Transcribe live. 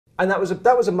And that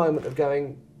was a moment of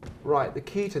going, right, the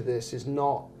key to this is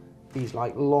not these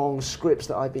like long scripts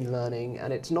that I've been learning,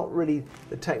 and it's not really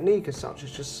the technique as such,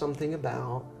 it's just something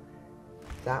about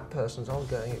that person's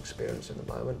ongoing experience in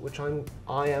the moment, which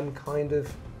I am kind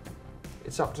of,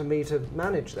 it's up to me to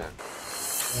manage that.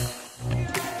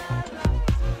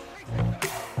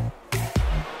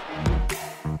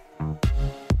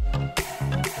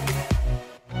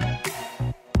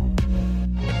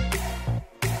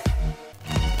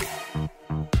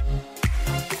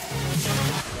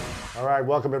 All right,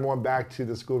 welcome everyone back to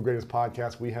the School of Greatness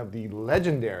podcast. We have the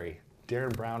legendary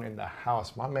Derren Brown in the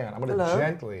house. My man, I'm going to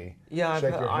gently shake your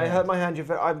hand. I hurt my hand.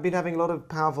 I've been having a lot of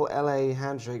powerful LA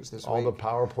handshakes this week. All the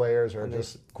power players are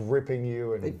just gripping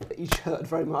you. And they each hurt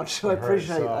very much, so I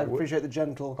appreciate the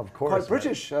gentle, of course, quite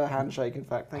British handshake, in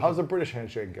fact. How's the British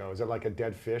handshake go? Is it like a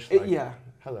dead fish? Yeah.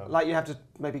 Hello. Like you have to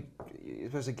maybe, you're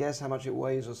supposed to guess how much it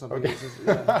weighs or something. Okay.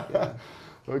 Yeah.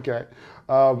 Okay.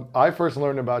 I first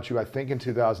learned about you, I think, in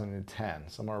 2010,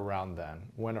 somewhere around then,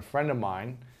 when a friend of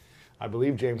mine, I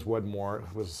believe James Wedmore,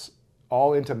 was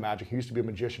all into magic. He used to be a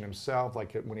magician himself,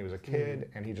 like when he was a kid,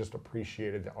 and he just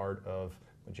appreciated the art of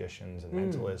magicians and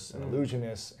mentalists and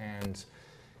illusionists. And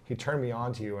he turned me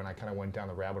on to you, and I kind of went down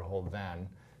the rabbit hole then.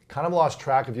 Kind of lost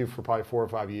track of you for probably 4 or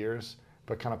 5 years,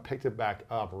 but kind of picked it back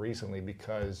up recently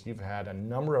because you've had a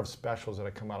number of specials that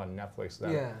have come out on Netflix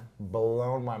that have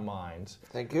blown my mind.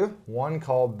 Thank you. One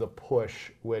called The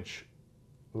Push, which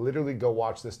literally go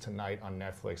watch this tonight on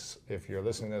Netflix. If you're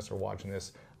listening to this or watching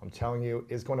this, I'm telling you,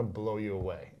 it's going to blow you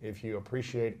away. If you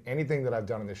appreciate anything that I've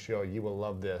done in this show, you will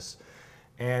love this.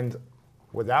 And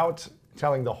without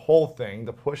telling the whole thing,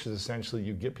 The Push is essentially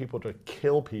you get people to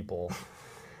kill people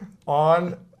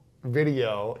on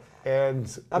video. And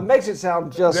that makes it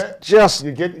sound just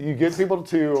you get people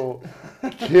to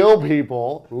kill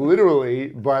people literally,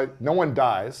 but no one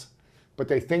dies, but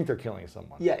they think they're killing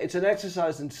someone. Yeah, it's an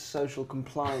exercise in social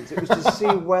compliance. It was to see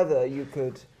whether you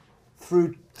could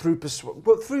through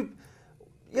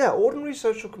ordinary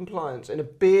social compliance in a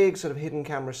big sort of hidden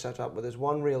camera setup where there's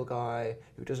one real guy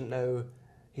who doesn't know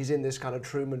he's in this kind of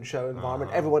Truman Show environment.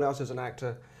 Everyone else is an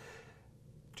actor.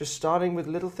 Just starting with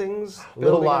little things,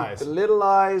 little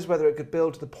lies, whether it could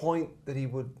build to the point that he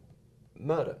would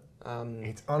murder.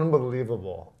 It's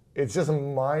unbelievable. It's just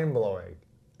mind-blowing.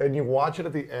 And you watch it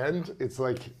at the end, it's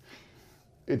like,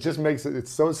 it just makes it,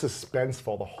 it's so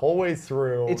suspenseful the whole way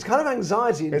through. It's kind of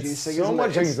anxiety-inducing, It's so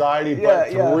much anxiety,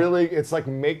 but really, it's like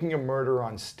making a murder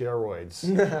on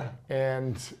steroids.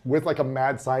 And with like a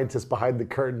mad scientist behind the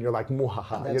curtain, you're like,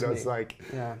 muhaha. You know, it's like,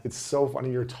 it's so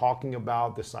funny. You're talking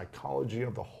about the psychology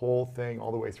of the whole thing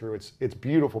all the way through. It's a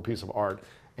beautiful piece of art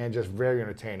and just very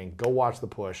entertaining. Go watch The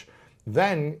Push.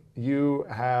 Then you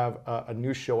have a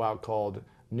new show out called,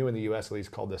 new in the US at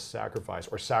least, called The Sacrifice,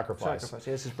 or Sacrifice. Sacrifice,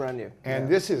 yes, it's brand new. And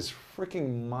this is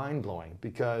freaking mind-blowing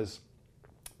because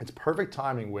it's perfect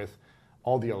timing with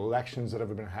all the elections that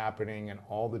have been happening and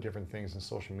all the different things in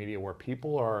social media where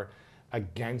people are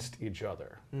against each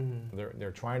other.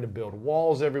 They're trying to build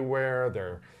walls everywhere.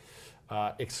 They're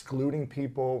excluding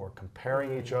people or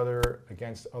comparing each other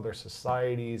against other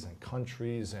societies and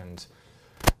countries. And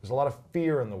there's a lot of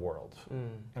fear in the world.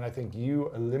 And I think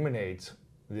you eliminate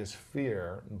this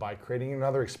fear by creating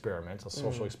another experiment, a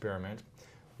social experiment,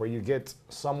 where you get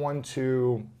someone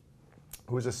who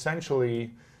is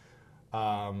essentially,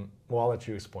 well, I'll let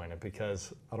you explain it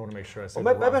because I don't want to make sure I say the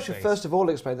wrong maybe I should things. first of all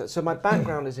explain that. So my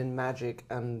background is in magic,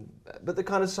 but the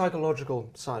kind of psychological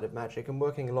side of magic, and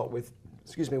working a lot with,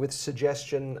 with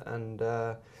suggestion, and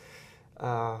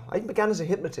I even began as a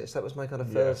hypnotist. That was my kind of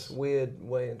first weird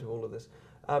way into all of this.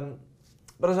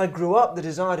 But as I grew up, the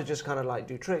desire to just kind of like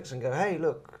do tricks and go, hey,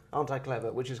 look, aren't I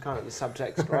clever? Which is kind of the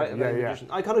subtext, right?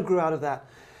 I kind of grew out of that.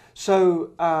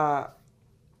 So,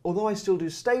 although I still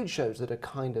do stage shows that are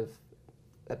kind of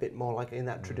a bit more like in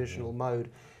that traditional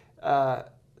mode, the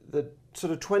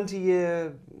sort of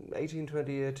 20-year, 18,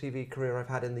 20-year TV career I've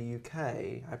had in the UK,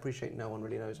 I appreciate no one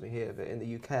really knows me here, but in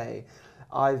the UK,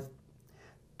 I've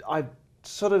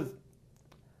sort of,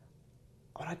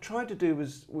 what I tried to do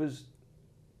was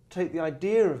take the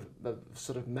idea of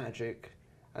sort of magic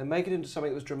and make it into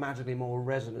something that was dramatically more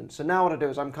resonant. So now what I do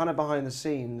is I'm kind of behind the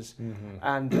scenes,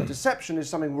 and deception is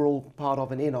something we're all part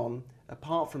of and in on,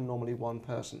 apart from normally one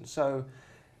person. So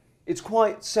it's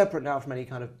quite separate now from any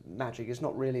kind of magic. It's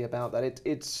not really about that.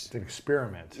 It's an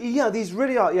experiment. Yeah, these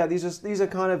really are. Yeah, these are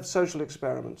kind of social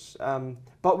experiments,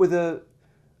 but with a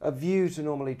view to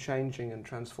normally changing and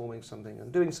transforming something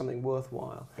and doing something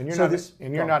worthwhile. And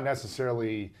you're not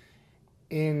necessarily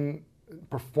in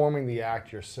performing the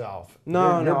act yourself.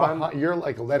 No, you're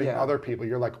like letting yeah. other people.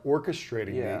 You're like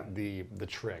orchestrating Yeah. the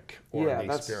trick or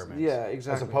the experiment. Yeah,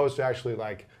 exactly. As opposed to actually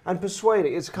like. And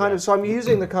persuading. It's kind of, so I'm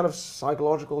using the kind of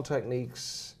psychological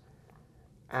techniques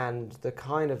and the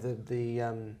kind of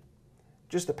the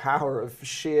just the power of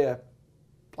sheer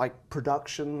like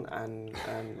production and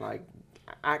like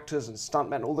actors and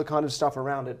stuntmen, all the kind of stuff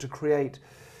around it to create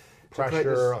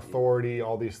Pressure, authority,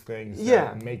 all these things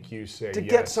Yeah. that make you say to yes.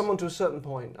 get someone to a certain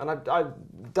point. And I've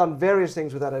done various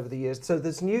things with that over the years. So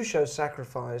this new show,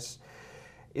 Sacrifice,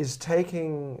 is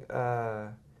taking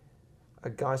a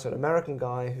guy, so an American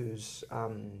guy who's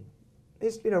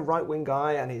he's right-wing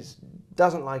guy, and he's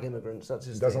doesn't like immigrants. That's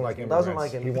his Doesn't thing. like immigrants. Doesn't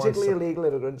like He immigrants, wants particularly illegal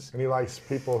immigrants. And he likes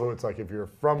people who it's like, if you're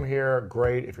from here,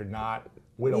 great. If you're not,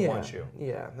 we don't want you.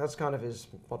 Yeah, that's kind of his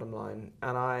bottom line.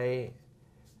 And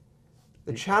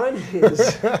the challenge is,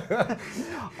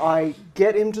 I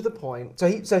get him to the point.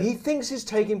 So he thinks he's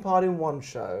taking part in one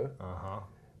show,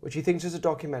 which he thinks is a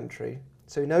documentary.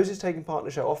 So he knows he's taking part in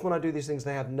a show. Often when I do these things,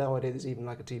 they have no idea there's even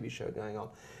like a TV show going on.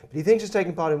 But he thinks he's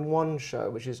taking part in one show,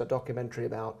 which is a documentary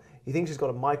about. He thinks he's got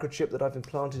a microchip that I've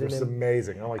implanted in him. It's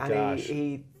amazing. Oh my gosh.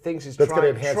 He thinks he's That's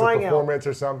going to trying enhance his out. performance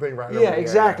or something, right? Yeah,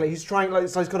 exactly. He's trying, like,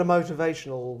 so he's got a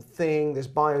motivational thing, this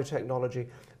biotechnology.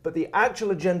 But the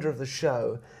actual agenda of the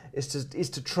show is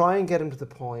to try and get him to the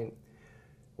point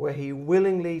where he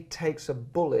willingly takes a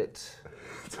bullet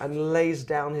and lays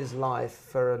down his life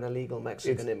for an illegal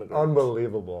Mexican immigrant.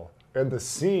 Unbelievable. And the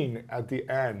scene at the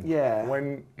end,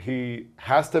 when he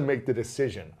has to make the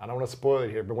decision, I don't want to spoil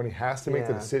it here, but when he has to make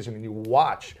the decision and you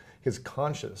watch his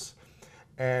conscience,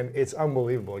 and it's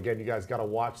unbelievable. Again, you guys got to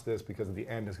watch this because at the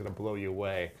end it's going to blow you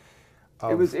away.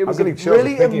 It was a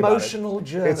really emotional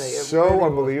journey. It's so really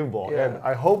unbelievable. Yeah. And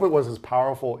I hope it was as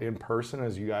powerful in person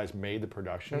as you guys made the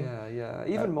production. Yeah.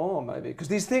 Even more, maybe. Because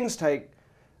these things take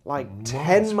like months,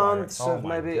 10 months right? of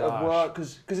maybe of work.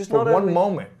 Because it's for not one only...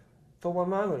 moment. For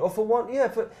one moment. Or for one... Yeah,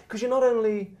 because you're not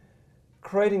only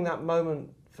creating that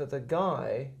moment for the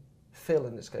guy, Phil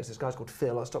in this case. This guy's called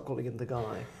Phil. I stopped calling him the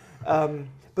guy.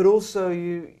 But also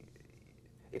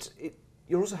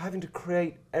you're also having to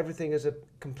create everything as a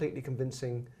completely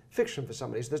convincing fiction for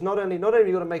somebody. So there's not only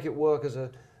you got to make it work as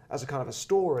a kind of a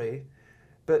story,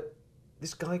 but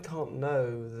this guy can't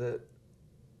know that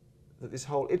this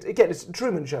whole it's a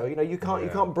Truman Show. You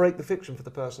can't break the fiction for the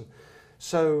person.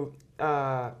 So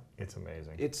it's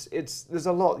amazing. There's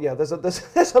a lot. Yeah, there's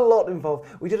a lot involved.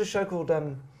 We did a show called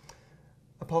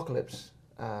Apocalypse,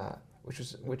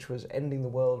 which was ending the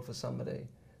world for somebody.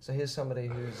 So here's somebody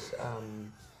who's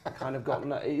kind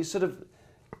of he's sort of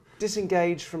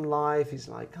disengaged from life. He's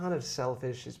like kind of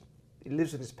selfish. He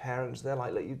lives with his parents. They're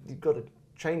like, look, you've got to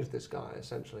change this guy,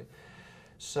 essentially.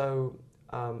 So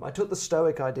I took the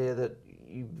Stoic idea that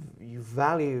you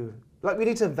value, like we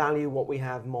need to value what we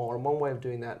have more, and one way of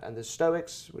doing that, and the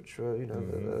Stoics, which were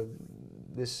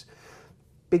this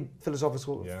big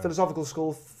philosophical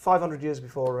school 500 years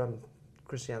before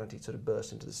Christianity sort of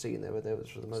burst into the scene. They were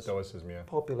sort of the most Stoicism,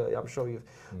 popular. I'm sure you've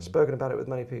spoken about it with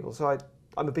many people. So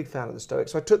I'm a big fan of the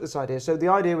Stoics. So I took this idea. So the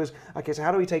idea was, okay, so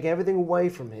how do we take everything away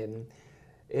from him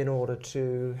in order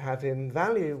to have him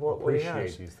value what he has?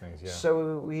 Appreciate these things, yeah.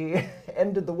 So we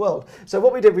ended the world. So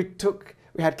what we did,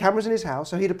 we had cameras in his house.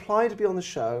 So he'd applied to be on the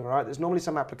show, right? There's normally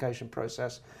some application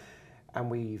process. And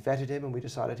we vetted him and we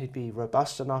decided he'd be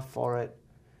robust enough for it,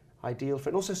 ideal for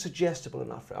it, and also suggestible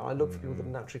enough for it. I look for people that are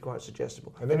naturally quite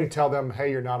suggestible. And then you tell them, hey,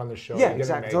 you're not on the show. Yeah,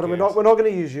 exactly. So we're not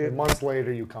going to use you. And months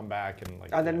later, you come back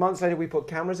and then months later, we put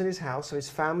cameras in his house, so his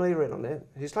family are in on it.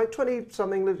 He's like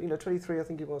 20-something, 23, I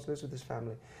think he lives with his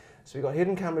family. So we got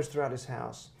hidden cameras throughout his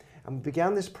house, and we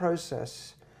began this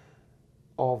process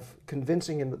of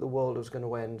convincing him that the world was going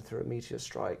to end through a meteor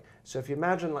strike. So if you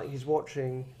imagine, like, he's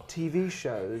watching TV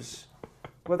shows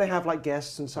where they have like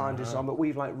guests and scientists on, but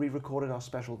we've like re-recorded our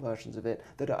special versions of it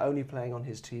that are only playing on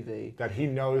his TV. That he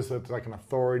knows that's like an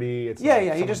authority. It's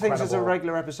he just thinks it's a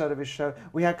regular episode of his show.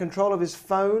 We had control of his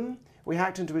phone. We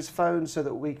hacked into his phone so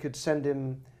that we could send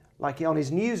him, like on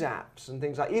his news apps and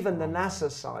things like, even the NASA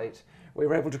site, we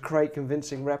were able to create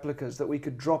convincing replicas that we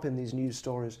could drop in these news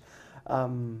stories.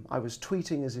 I was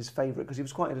tweeting as his favorite, because he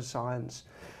was quite into science.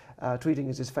 Tweeting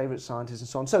as his favorite scientist and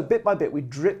so on. So bit by bit, we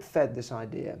drip-fed this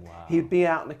idea. Wow. He'd be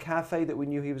out in a cafe that we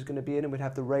knew he was going to be in, and we'd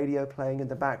have the radio playing in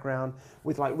the background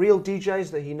with like real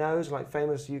DJs that he knows, like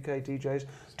famous UK DJs,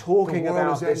 talking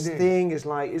about this thing. Is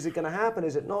like, is it going to happen?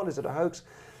 Is it not? Is it a hoax?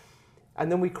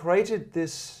 And then we created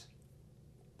this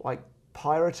like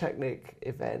pyrotechnic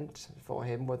event for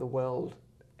him where the world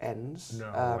ends.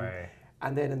 No way.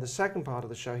 And then in the second part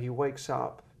of the show, he wakes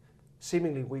up,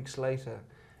 seemingly weeks later,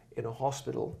 in a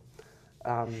hospital,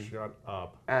 Shut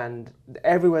up. And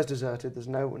everywhere's deserted. There's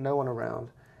no one around,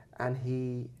 and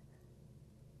he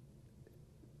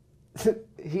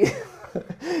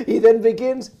he then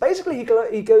begins. Basically,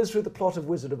 he goes through the plot of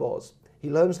Wizard of Oz. He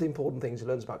learns the important things. He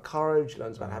learns about courage. He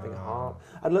learns about having a heart,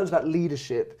 and learns about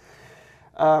leadership.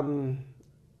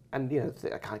 And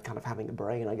kind of having a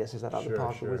brain, I guess, is that other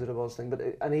part of the Wizard of Oz thing. But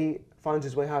and he finds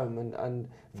his way home and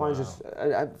finds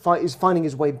is finding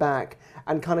his way back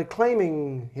and kind of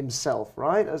claiming himself,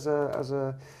 right, as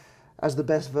the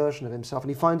best version of himself. And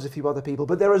he finds a few other people,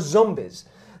 but there are zombies.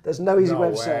 There's no easy way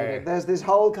of saying it. There's this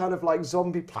whole kind of like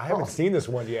zombie plot. I haven't seen this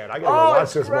one yet. I gotta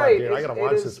watch this one, dude. I gotta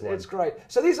watch this one. It's great.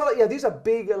 So these are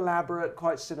big, elaborate,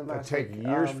 quite cinematic. It'd take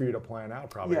years for you to plan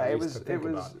out, probably. Yeah, it was.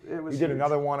 You did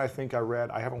another one. I think I read.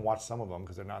 I haven't watched some of them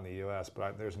because they're not in the U.S.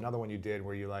 But there's another one you did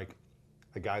where you like,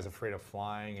 the guy's afraid of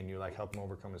flying and you like help him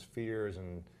overcome his fears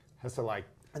and has to like.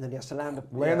 And then he has to land a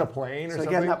plane or something. So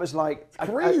again, that was like,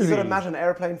 crazy. You got to imagine an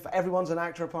airplane, everyone's an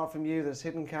actor apart from you, there's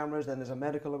hidden cameras, then there's a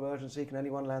medical emergency, can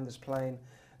anyone land this plane?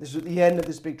 This is at the end of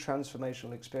this big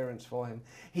transformational experience for him.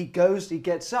 He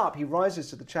gets up, he rises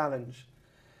to the challenge,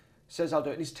 says I'll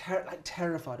do it, and he's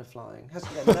terrified of flying. Has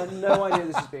no idea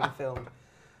this is being filmed.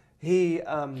 He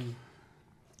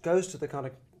goes to the kind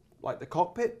of, like the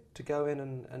cockpit to go in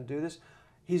and do this.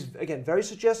 He's, again, very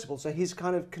suggestible, so he's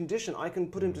kind of conditioned. I can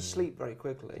put him to sleep very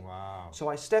quickly. Wow. So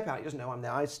I step out, he doesn't know I'm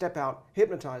there. I step out,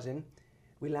 hypnotize him.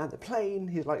 We land the plane,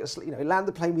 he's like asleep, land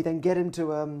the plane, we then get him to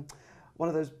one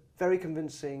of those very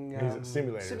convincing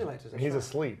simulators. He's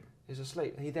asleep. He's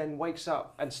asleep. He then wakes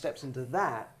up and steps into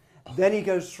that. Then he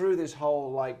goes through this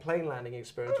whole like plane landing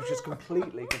experience, which is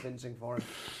completely convincing for him,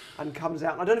 and comes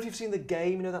out. And I don't know if you've seen The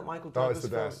Game, that Michael Douglas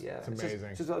film. Oh, it's the best. Yeah, it's amazing.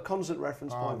 It's a constant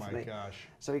reference point for me. Oh my gosh.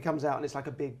 So he comes out and it's like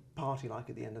a big party like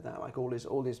at the end of that, like all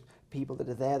these people that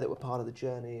are there that were part of the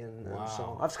journey and so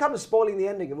on. I've kind of spoiling the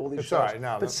ending of all these shows. All right,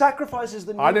 no, but Sacrifice is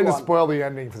the new one. I didn't spoil the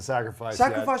ending for Sacrifice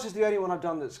Sacrifice is the only one I've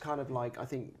done that's kind of like, I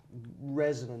think,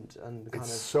 resonant and kind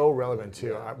it's so relevant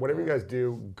too. Whatever you guys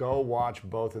do, go watch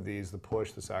both of these, The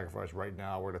Push, The Sacrifice. Right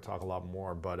now, we're going to talk a lot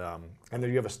more. But and then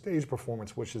you have a stage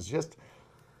performance, which is just.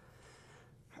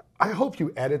 I hope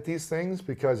you edit these things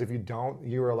because if you don't,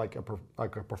 you are like a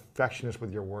perfectionist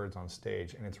with your words on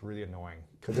stage, and it's really annoying.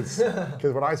 Because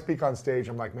when I speak on stage,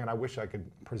 I'm like, man, I wish I could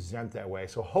present that way.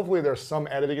 So hopefully there's some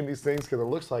editing in these things because it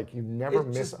looks like you never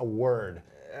miss a word.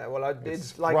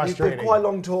 It's like you've been quite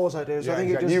long tours I do, so I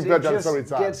think it just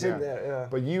gets in there. Yeah.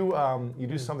 But you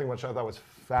do something which I thought was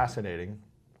fascinating,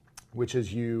 which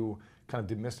is you kind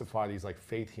of demystify these like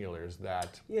faith healers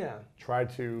that try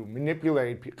to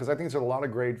manipulate, because I think there's a lot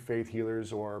of great faith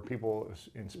healers or people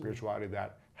in spirituality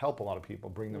that help a lot of people,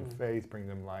 bring them faith, bring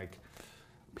them like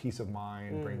peace of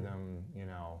mind, bring them,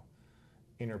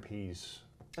 inner peace.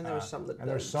 And there are some that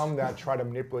there's some that try to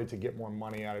manipulate to get more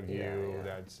money out of you,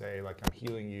 that say like, I'm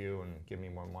healing you and give me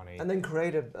more money. And then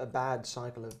create a bad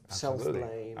cycle of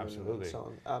self-blame and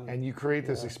so on. And you create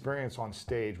this experience on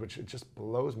stage, which it just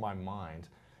blows my mind,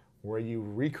 where you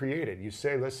recreate it. You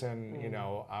say, listen,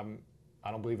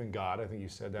 I don't believe in God. I think you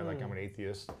said that, like I'm an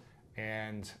atheist,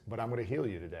 but I'm going to heal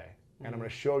you today. And I'm going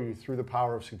to show you through the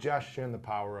power of suggestion, the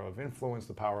power of influence,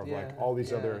 the power of like all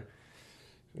these other,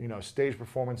 stage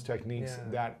performance techniques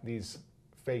that these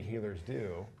fake healers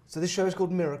do. So this show is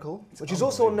called Miracle, which is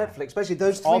also on Netflix. Basically,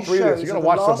 those three shows. You got to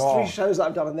watch them all. The last 3 shows that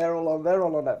I've done, and they're all on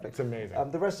Netflix. It's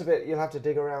amazing. The rest of it, you'll have to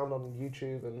dig around on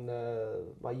YouTube and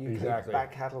my UK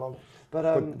back catalogue.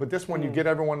 But this one, you get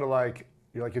everyone to like.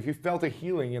 You're like, if you felt a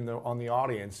healing on the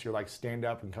audience, you're like, stand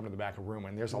up and come to the back of the room,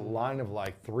 and there's a line of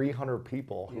like 300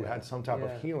 people who had some type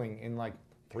of healing in like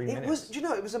 3 minutes.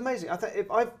 It was amazing.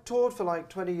 I've toured for like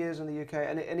 20 years in the UK,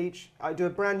 and I do a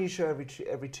brand new show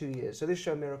every 2 years. So this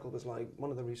show, Miracle, was like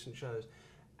one of the recent shows,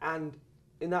 and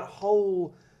in that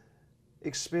whole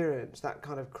experience, that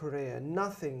kind of career,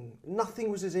 nothing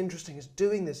was as interesting as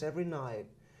doing this every night,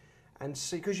 and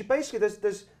see, because you basically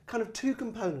there's kind of 2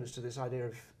 components to this idea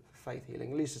of faith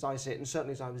healing, at least as I see it, and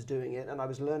certainly as I was doing it, and I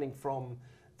was learning from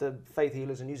the faith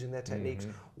healers and using their techniques.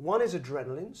 One is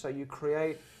adrenaline, so you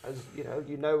create, as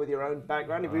with your own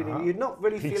background, you're not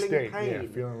really Peak feeling state, pain. Yeah,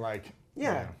 feeling like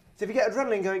So if you get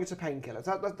adrenaline going, it's a painkiller.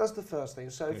 That's the first thing.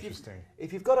 So if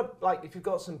you've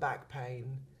got some back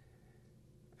pain,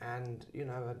 and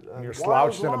you're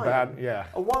slouched in a bad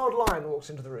a wild lion walks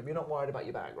into the room, you're not worried about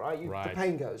your back, right? The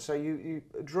pain goes. So you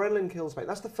adrenaline kills pain.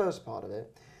 That's the first part of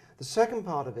it. The second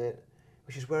part of it,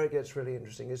 which is where it gets really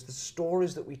interesting, is the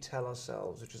stories that we tell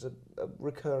ourselves, which is a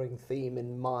recurring theme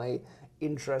in my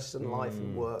interests in life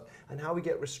and work, and how we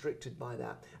get restricted by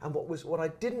that. And what I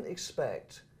didn't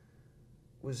expect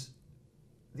was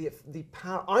the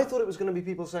power. I thought it was going to be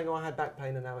people saying, "Oh, I had back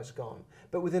pain and now it's gone."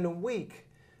 But within a week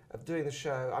of doing the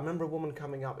show, I remember a woman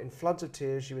coming up in floods of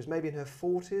tears. She was maybe in her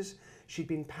 40s. She'd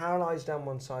been paralyzed down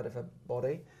one side of her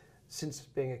body since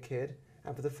being a kid,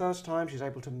 and for the first time, she's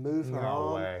able to move her arm.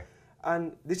 No way.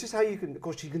 And this is how you can, of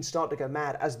course, you can start to go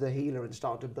mad as the healer and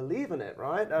start to believe in it,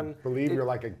 right? And believe you're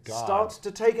like a god. Starts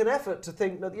to take an effort to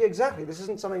think that, yeah, exactly, this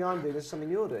isn't something I'm doing, this is something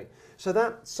you're doing. So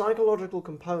that psychological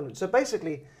component. So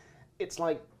basically, it's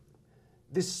like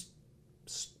this,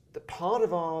 the part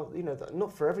of our,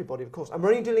 not for everybody, of course. I'm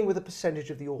only dealing with a percentage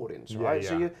of the audience, right? Yeah.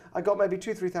 So I got maybe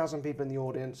 2,000-3,000 people in the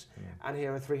audience, and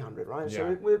here are 300, right? Yeah.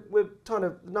 So we're kind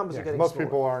of, numbers are getting most smaller.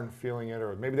 people aren't feeling it,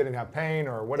 or maybe they didn't have pain,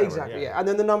 or whatever. Exactly, yeah. And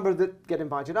then the number that get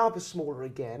invited up is smaller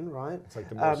again, right? It's like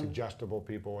the more suggestible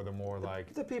people, or the more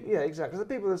like... The people, yeah, exactly. The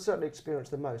people that certainly experience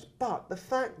the most. But the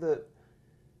fact that,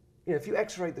 if you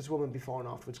x-rayed this woman before and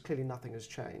afterwards, clearly nothing has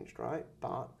changed, right?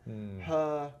 But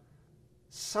her...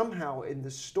 somehow in the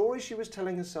story she was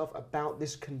telling herself about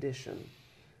this condition,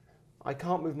 I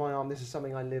can't move my arm, this is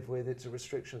something I live with, it's a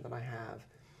restriction that I have.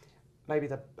 Maybe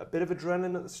a bit of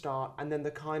adrenaline at the start, and then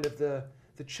the kind of the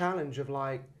challenge of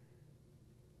like,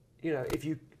 if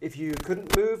you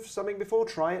couldn't move something before,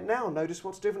 try it now, notice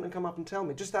what's different and come up and tell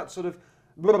me. Just that sort of,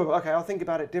 blah, blah, blah, okay, I'll think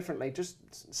about it differently, just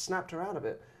snapped her out of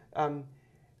it.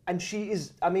 And she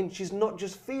is, she's not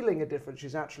just feeling a difference,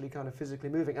 she's actually kind of physically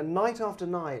moving. And night after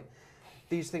night,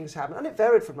 these things happen, and it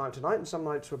varied from night to night, and some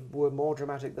nights were more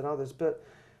dramatic than others, but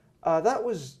it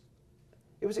was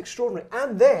extraordinary.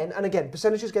 And again,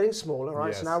 percentages getting smaller,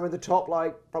 right? Yes. So now we're in the top,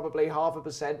 like, probably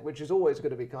 0.5%, which is always going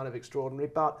to be kind of extraordinary,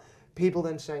 but people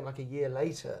then saying, like, a year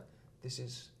later, this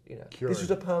is, Cured. this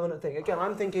is a permanent thing. Again,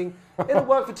 I'm thinking, it'll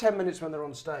work for 10 minutes when they're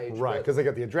on stage. Right, because they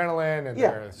get the adrenaline, and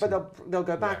but they'll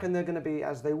go back and they're going to be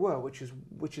as they were, which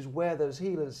is where those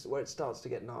healers, where it starts to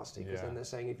get nasty, because then they're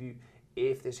saying,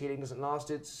 if this healing doesn't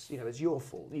last, it's your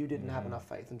fault. You didn't have enough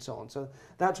faith, and so on. So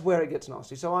that's where it gets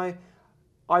nasty. So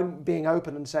I'm being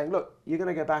open and saying, look, you're going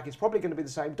to go back. It's probably going to be the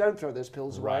same. Don't throw those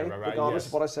pills away, regardless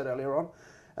of what I said earlier on.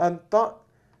 But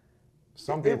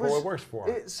some people it works for.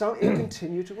 It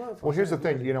continued to work for. Well, here's the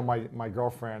thing. My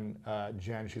girlfriend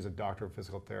Jen, she's a doctor of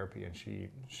physical therapy, and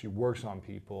she works on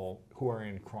people who are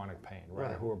in chronic pain,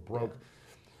 right? Who are broke,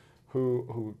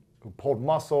 who pulled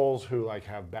muscles, who like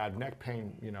have bad neck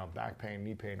pain, back pain,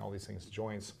 knee pain, all these things,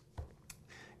 joints.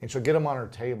 And she'll get them on her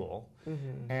table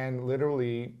and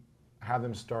literally have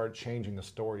them start changing the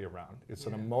story around. It's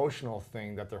an emotional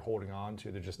thing that they're holding on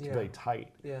to. They're just really tight.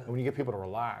 Yeah. And when you get people to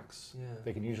relax,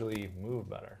 they can usually move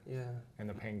better. Yeah. And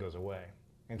the pain goes away.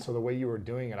 And so the way you were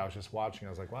doing it, I was just watching,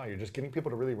 I was like, wow, you're just getting people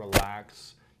to really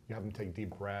relax. You have them take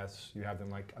deep breaths. You have them,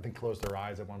 like, I think, close their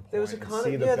eyes at one point. There was a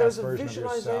kind of, there was a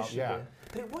visualization.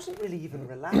 But it wasn't really even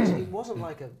relaxed. It wasn't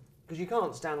like because you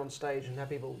can't stand on stage and have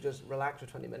people just relax for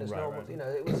 20 minutes.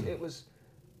 It was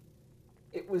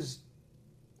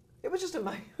just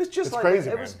amazing. It was just it's like crazy,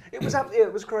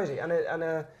 it was crazy. And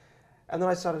then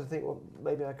I started to think, well,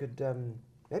 maybe I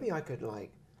could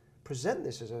like present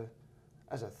this as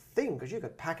a thing, because you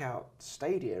could pack out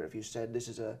stadia if you said this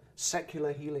is a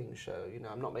secular healing show.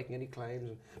 I'm not making any claims,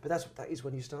 but that is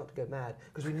when you start to go mad,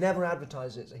 because we never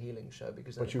advertise it as a healing show,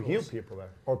 because but you heal people then,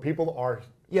 or people are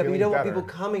but you don't better. want people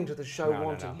coming to the show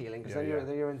wanting healing, because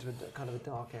then you're into a kind of a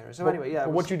dark area. So anyway,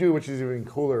 but what you do, which is even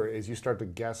cooler, is you start to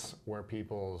guess where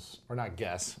people's, or not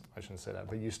guess, I shouldn't say that,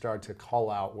 but you start to call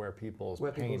out where people's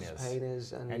pain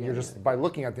is, and you're just by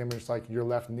looking at them, it's like your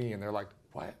left knee, and they're like,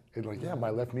 what? And like, my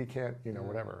left knee can't,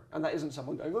 whatever. And that isn't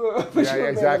someone going,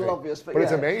 exactly. Obvious, but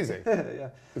it's amazing.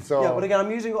 So, but again,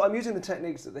 I'm using the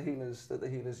techniques that the healers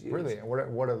use. Really? And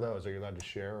what are those? Are you allowed to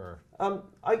share? Or?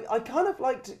 I kind of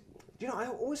like to, I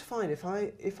always find if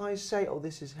I say, oh,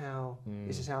 this is how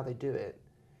they do it,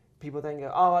 people then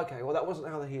go, oh, okay, well, that wasn't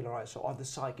how the healer I saw. The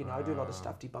psych, I do a lot of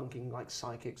stuff debunking like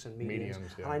psychics and mediums.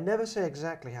 And I never say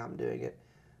exactly how I'm doing it,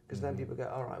 because then people go,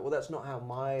 all right, well, that's not how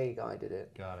my guy did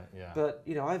it. Got it, yeah. But,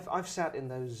 I've sat in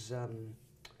those...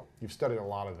 You've studied a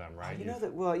lot of them, right?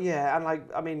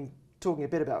 And talking a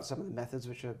bit about some of the methods,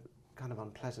 which are kind of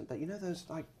unpleasant, but those,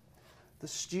 like, the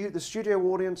studio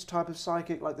audience type of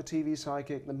psychic, like the TV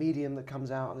psychic, the medium that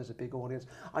comes out and there's a big audience.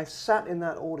 I've sat in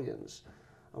that audience.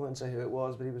 I won't say who it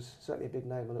was, but he was certainly a big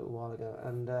name a little while ago.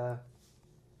 And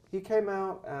he came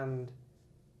out, and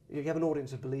you have an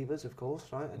audience of believers, of course,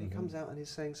 right? And he comes out and he's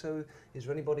saying, so is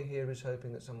there anybody here who's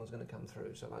hoping that someone's going to come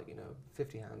through? So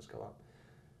 50 hands go up.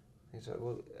 He said,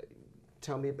 well,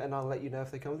 tell me, and I'll let you know if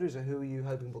they come through. So who are you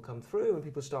hoping will come through? And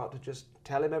people start to just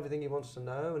tell him everything he wants to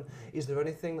know. And is there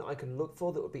anything that I can look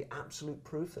for that would be absolute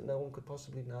proof that no one could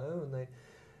possibly know? And they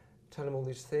tell him all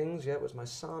these things. Yeah, it was my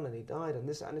son, and he died, and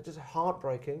this, and it's just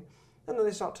heartbreaking. And then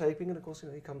they start taping, and of course,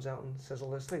 he comes out and says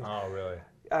all those things. Oh, really?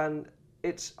 And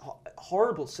it's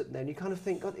horrible sitting there, and you kind of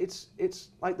think, God, it's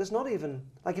like there's not even,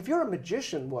 like if you're a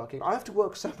magician working, I have to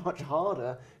work so much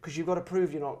harder because you've got to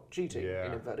prove you're not cheating,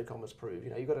 in inverted commas prove.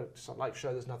 You've got to like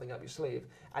show there's nothing up your sleeve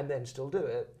and then still do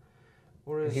it.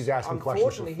 Whereas, he's asking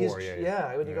questions before,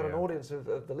 when you've got an audience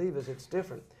of believers, it's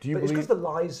different. Do you but believe, it's because the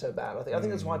lie's so bad. I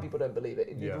think that's why people don't believe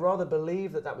it. You'd rather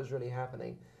believe that was really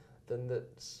happening than that,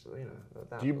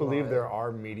 that do you believe there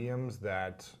are mediums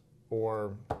that,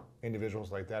 or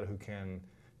individuals like that who can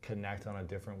connect on a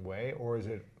different way, or is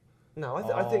it? No,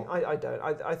 I think I don't.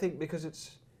 I think because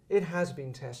it has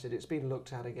been tested, it's been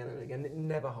looked at again and again. It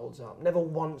never holds up. Never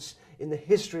once in the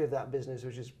history of that business,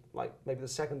 which is like maybe the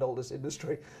second oldest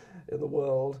industry in the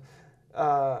world,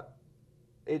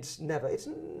 it's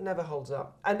never holds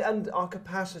up. And our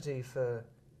capacity for,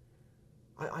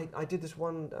 I did this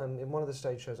one in one of the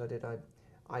stage shows I did.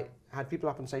 I had people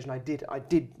up on stage and I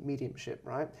did mediumship,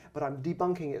 right? But I'm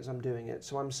debunking it as I'm doing it.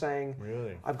 So I'm saying,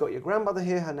 really? I've got your grandmother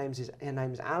here. Her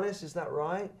name's Alice. Is that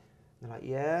right? And they're like,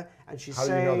 yeah. And she's saying,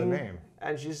 saying, how do you know the name?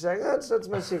 And she's saying, that's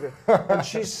my secret. And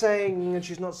she's saying, and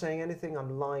she's not saying anything.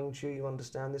 I'm lying to you. You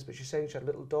understand this? But she's saying she had a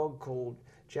little dog called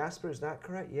Jasper. Is that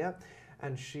correct? Yeah.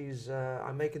 And she's,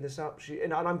 I'm making this up.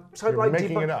 And I'm so You're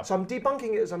making it up. So I'm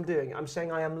debunking it as I'm doing it. I'm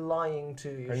saying I am lying to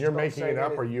you. And you're making it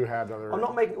up, or you have other? I'm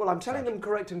not making. Well, I'm telling them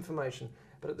correct information,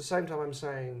 but at the same time, I'm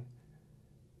saying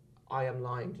I am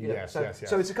lying to you. Yes, yes.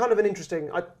 So it's a kind of an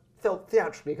interesting. I felt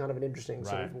theatrically kind of an interesting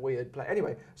sort of weird play.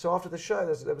 Anyway, so after the show,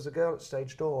 there was a girl at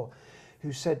stage door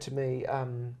who said to me,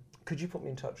 "Could you put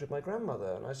me in touch with my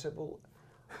grandmother?" And I said, "Well,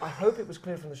 I hope it was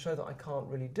clear from the show that I can't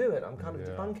really do it. I'm kind of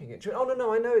debunking it." She went, "Oh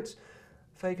no, I know it's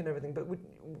fake and everything, but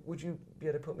would you be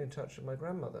able to put me in touch with my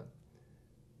grandmother?"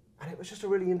 And it was just a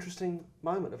really interesting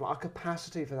moment of like our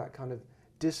capacity for that kind of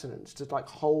dissonance, to like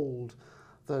hold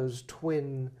those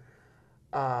twin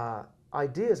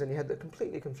ideas in your head that are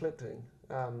completely conflicting,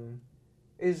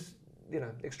 is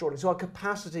extraordinary. So our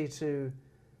capacity to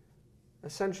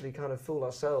essentially kind of fool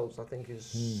ourselves, I think, is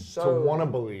so... To want to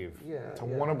believe.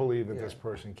 Want to believe that this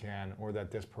person can, or that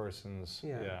this person's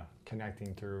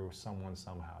connecting through someone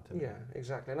somehow. Yeah,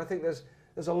 exactly. And I think there's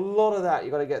a lot of that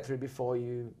you've got to get through before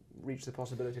you reach the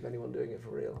possibility of anyone doing it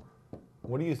for real.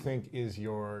 What do you think is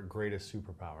your greatest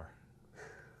superpower?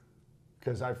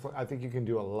 Because I think you can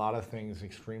do a lot of things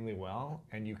extremely well,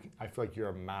 and I feel like you're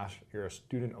a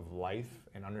student of life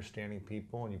and understanding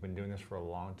people, and you've been doing this for a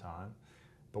long time.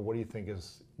 But what do you think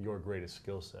is your greatest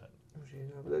skill set? Oh,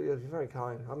 geez, you're very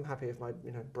kind. I'm happy if my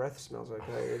breath smells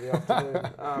okay in the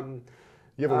afternoon.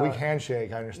 You have a weak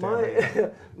handshake, I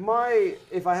understand.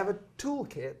 If I have a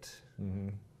toolkit,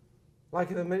 like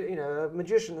a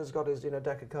magician has got his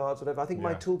deck of cards, whatever. I think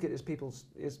my toolkit is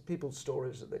people's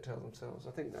stories that they tell themselves.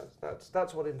 I think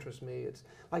that's what interests me. It's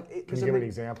like can you give an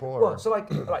example? Or? Well, so like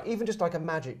even just like a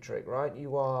magic trick, right?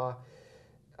 You are.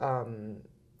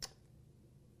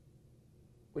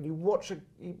 When you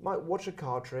might watch a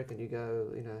card trick and you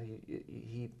go,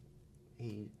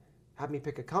 he had me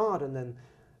pick a card and then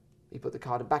he put the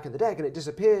card back in the deck and it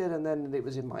disappeared and then it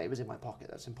was in my pocket.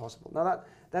 That's impossible. Now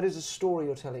that is a story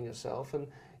you're telling yourself, and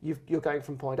you're going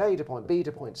from point A to point B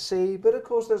to point C. But of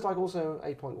course, there's like also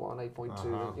 8.1,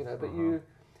 8.2. But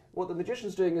what the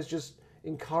magician's doing is just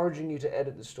encouraging you to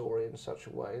edit the story in such a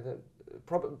way that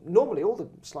normally all the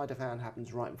sleight of hand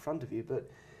happens right in front of you, but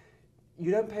you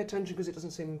don't pay attention because it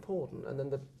doesn't seem important, and then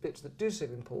the bits that do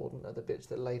seem important are the bits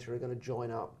that later are going to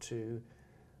join up to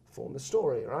form the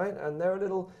story, right? And they're a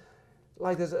little,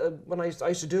 like when I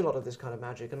used to do a lot of this kind of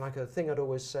magic, and like a thing I'd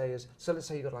always say is, so let's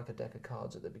say you got like a deck of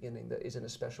cards at the beginning that is in a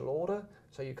special order,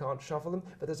 so you can't shuffle them,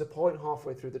 but there's a point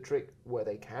halfway through the trick where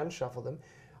they can shuffle them.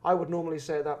 I would normally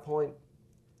say at that point,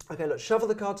 okay, look, shuffle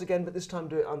the cards again, but this time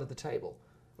do it under the table,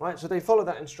 right? So they follow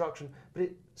that instruction, but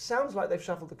it sounds like they've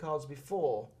shuffled the cards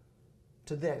before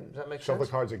to them. Does that make sense? Shuffle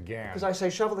the cards again. Because I say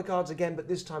shuffle the cards again, but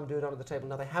this time do it under the table.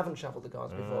 Now they haven't shuffled the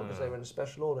cards before because they were in a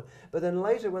special order. But then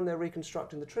later when they're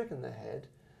reconstructing the trick in their head,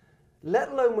 let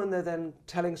alone when they're then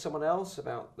telling someone else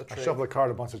about the trick. I shuffled the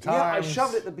card a bunch of times. Yeah, I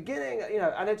shoved it at the beginning,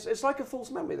 and it's like a false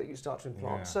memory that you start to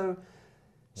implant. Yeah. So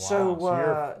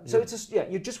So it's just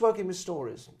you're just working with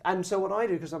stories. And so what I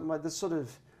do, because the sort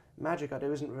of magic I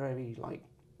do isn't very like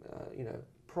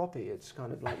proppy. It's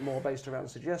kind of like more based around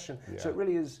suggestion. Yeah. So it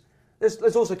really is.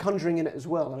 There's also conjuring in it as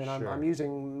well. I mean, Sure. I'm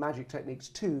using magic techniques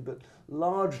too, but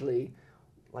largely,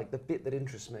 like the bit that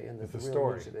interests me and the real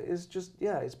story meat of it is just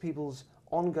it's people's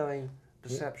ongoing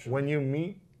perception. When you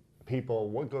meet people,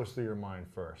 what goes through your mind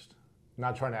first?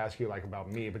 not trying to ask you like about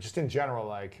me, but just in general,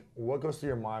 like what goes through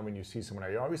your mind when you see someone?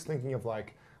 Are you always thinking of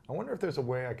like, I wonder if there's a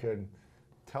way I could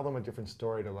tell them a different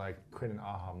story to like create an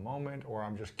aha moment, or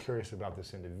I'm just curious about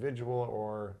this individual,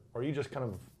 or are you just kind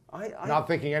of not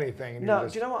thinking anything? And No,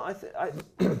 do you know what?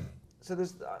 So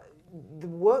there's the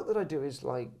work that I do is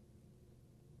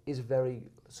very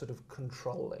sort of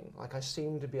controlling. Like I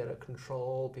seem to be able to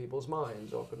control people's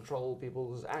minds or control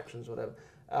people's actions or whatever.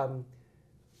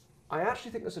 I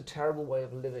actually think that's a terrible way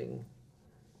of living.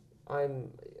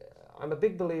 I'm a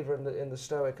big believer in the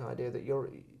Stoic idea that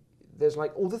there's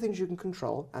like all the things you can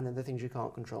control and then the things you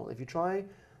can't control. If you try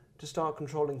to start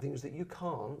controlling things that you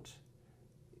can't,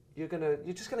 you're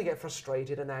just gonna get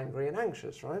frustrated and angry and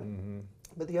anxious, right? Mm-hmm.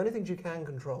 But the only things you can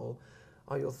control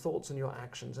are your thoughts and your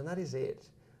actions, and that is it.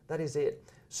 That is it.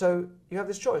 So you have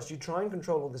this choice. You try and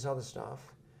control all this other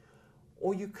stuff,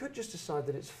 or you could just decide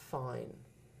that it's fine,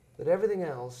 that everything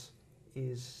else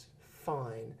is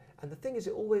fine. And the thing is,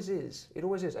 it always is. It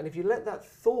always is. And if you let that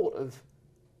thought of,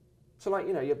 so like,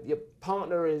 you know, your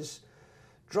partner is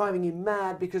driving you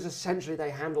mad because essentially they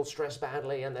handle stress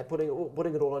badly and they're putting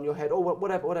it all on your head, or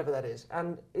whatever that is.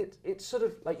 And it's sort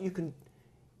of like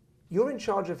you're in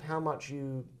charge of how much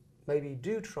you maybe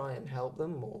do try and help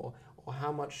them, or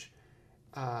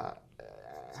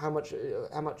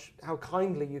how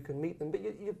kindly you can meet them.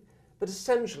 But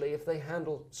essentially, if they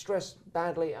handle stress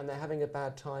badly and they're having a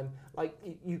bad time, like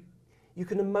you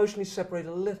can emotionally separate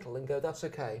a little and go, that's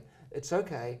okay, it's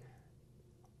okay.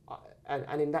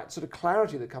 And in that sort of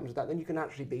clarity that comes with that, then you can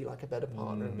actually be like a better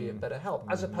partner and be a better help,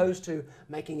 as opposed to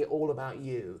making it all about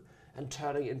you and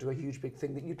turning it into a huge big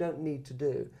thing that you don't need to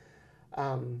do.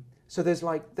 So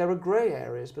there are grey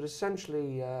areas, but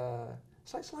essentially,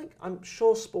 it's like I'm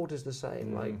sure sport is the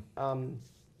same. Like,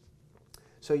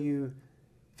 so if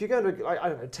you go to I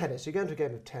don't know, tennis, you go into a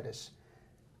game of tennis.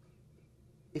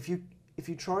 If you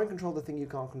try and control the thing you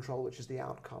can't control, which is the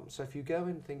outcome. So if you go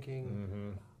in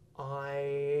thinking,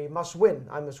 I must win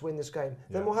this game,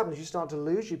 then what happens? You start to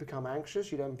lose, you become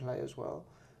anxious, you don't play as well.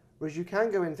 Whereas you can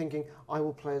go in thinking, I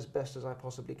will play as best as I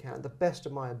possibly can, the best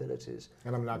of my abilities.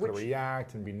 And I'm not going to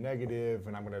react and be negative,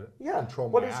 and I'm going to control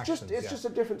my actions. It's just a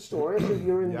different story. So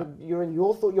you're in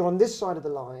your thought, you're on this side of the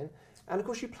line, and of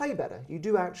course you play better. You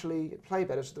do actually play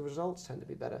better, so the results tend to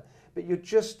be better. But you're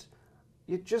just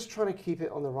trying to keep it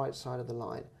on the right side of the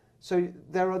line. So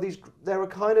there are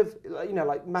kind of, you know,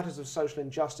 like matters of social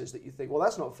injustice that you think, well,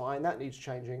 that's not fine, that needs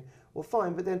changing. Well,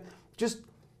 fine, but then just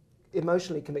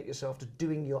emotionally commit yourself to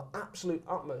doing your absolute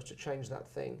utmost to change that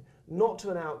thing, not to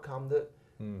an outcome that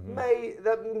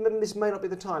this may not be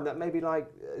the time. That may be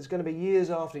like, it's going to be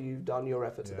years after you've done your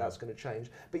efforts that's going to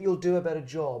change. But you'll do a better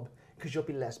job because you'll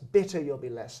be less bitter, you'll be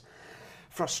less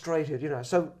frustrated, you know.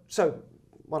 So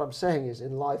what I'm saying is,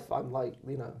 in life, I'm like,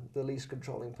 you know, the least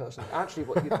controlling person. Actually,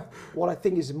 what I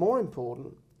think is more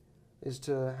important is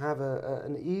to have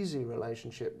an easy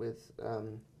relationship with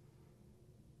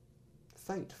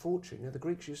fate, fortune. You know, the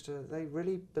Greeks they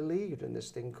really believed in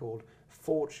this thing called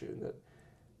fortune, that,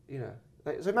 you know,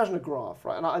 so imagine a graph,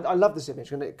 right? And I love this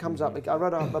image, and it comes up. I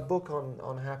wrote a book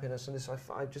on happiness, and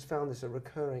I just found this a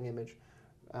recurring image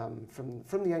from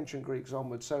the ancient Greeks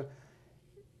onwards. So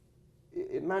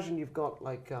imagine you've got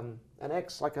like an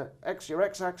X, like your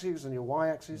X-axis and your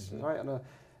Y-axis, right? And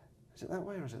is it that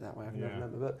way or is it that way? I can never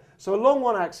remember. But so along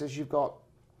one axis you've got,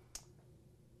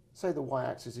 say the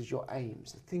Y-axis is your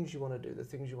aims, the things you want to do, the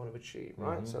things you want to achieve,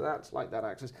 right? So that's like that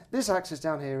axis. This axis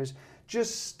down here is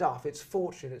just stuff. It's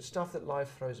fortune. It's stuff that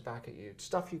life throws back at you. It's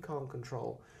stuff you can't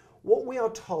control. What we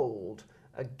are told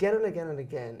again and again and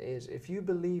again is, if you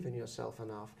believe in yourself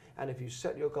enough and if you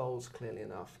set your goals clearly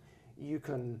enough, you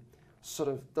can sort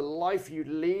of, the life you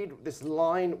lead, this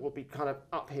line will be kind of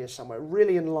up here somewhere,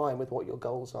 really in line with what your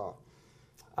goals are.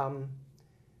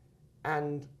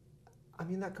 And I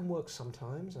mean, that can work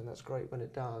sometimes, and that's great when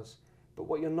it does. But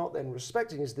what you're not then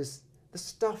respecting is the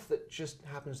stuff that just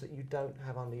happens that you don't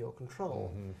have under your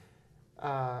control.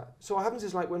 So what happens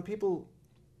is, like, when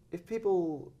if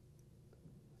people,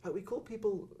 like, we call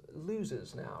people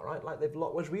losers now, right? Like, they've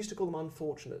lost, whereas we used to call them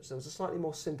unfortunates. There was a slightly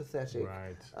more sympathetic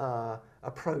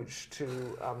approach to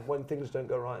when things don't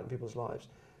go right in people's lives.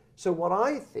 So what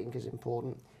I think is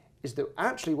important is that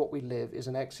actually what we live is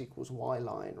an X equals Y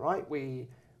line, right? We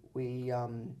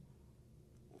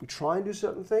try and do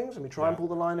certain things, and we try and pull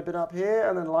the line a bit up here,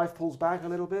 and then life pulls back a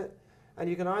little bit. And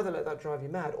you can either let that drive you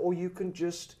mad, or you can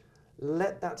just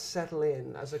let that settle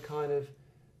in as a kind of,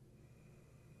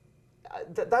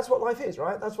 that's what life is,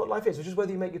 right? That's what life is, which is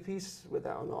whether you make your peace with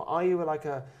that or not. Are you like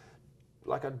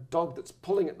like a dog that's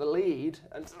pulling at the lead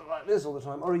and like this all the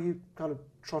time, or are you kind of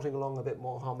trotting along a bit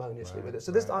more harmoniously with it?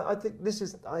 So this, I think this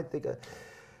is,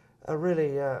 a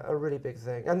really big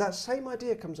thing. And that same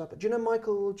idea comes up. Do you know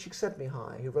Michael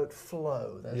Csikszentmihalyi, who wrote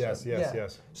Flow? Yes.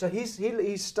 So he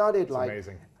studied It's like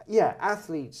amazing.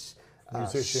 Athletes,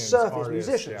 Musicians, surfers, artists,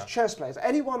 musicians, chess players,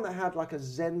 anyone that had like a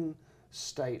Zen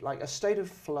state, like a state of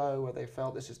flow where they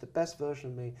felt this is the best version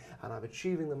of me and I'm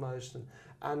achieving the most.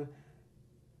 And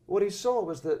what he saw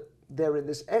was that they're in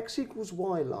this X equals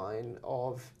Y line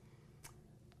of,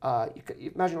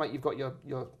 you imagine like you've got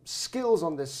your skills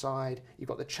on this side, you've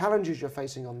got the challenges you're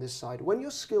facing on this side. When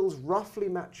your skills roughly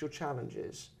match your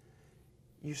challenges,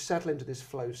 you settle into this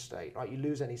flow state, right? You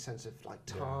lose any sense of like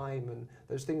time and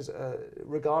those things,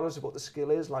 regardless of what the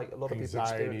skill is, like a lot of people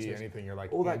experience this. Anything, you're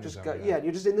like all that just go, you're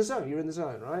just in the zone. You're in the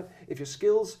zone, right? If your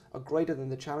skills are greater than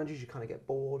the challenges, you kind of get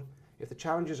bored. If the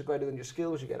challenges are greater than your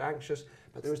skills, you get anxious.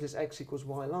 But there is this X equals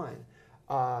Y line.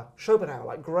 Schopenhauer,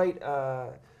 like great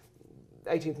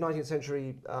 18th, 19th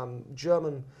century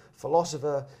German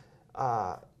philosopher,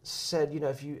 said,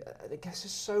 if you, I guess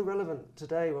it's so relevant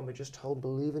today when we're just told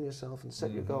believe in yourself and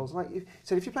set your goals. Like,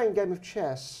 if you're playing a game of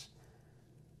chess,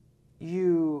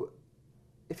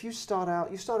 if you start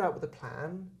out with a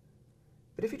plan,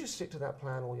 but if you just stick to that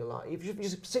plan all your life, if you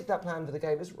just stick to that plan for the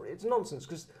game, it's nonsense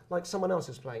because like someone else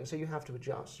is playing, so you have to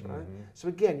adjust, right? So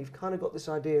again, you've kind of got this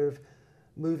idea of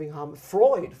moving harm.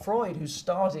 Freud, who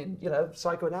started,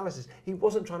 psychoanalysis, he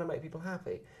wasn't trying to make people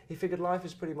happy. He figured life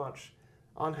is pretty much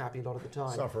unhappy a lot of the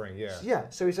time. Suffering, yeah. Yeah,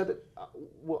 so he said, that, I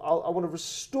want to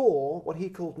restore what he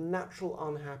called natural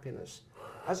unhappiness,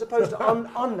 as opposed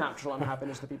to unnatural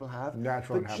unhappiness that people have.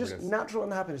 Natural unhappiness. Just natural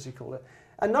unhappiness, he called it.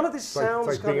 And none of this sounds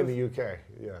it's like kind being of... in the UK,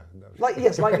 yeah.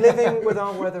 Like living with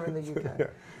our weather in the UK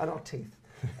and our teeth.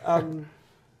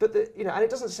 But and it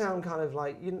doesn't sound kind of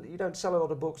like you don't sell a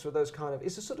lot of books with those kind of.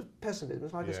 It's a sort of pessimism.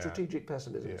 It's like a strategic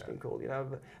pessimism. It's been called,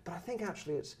 But I think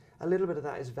actually it's a little bit of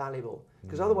that is valuable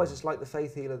because otherwise it's like the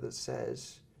faith healer that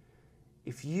says,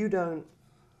 if you don't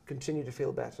continue to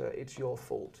feel better, it's your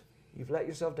fault. You've let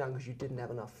yourself down because you didn't have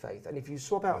enough faith. And if you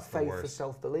swap out faith for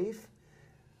self-belief,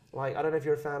 like, I don't know if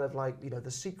you're a fan of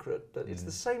The Secret, but it's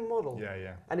the same model.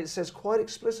 Yeah. And it says quite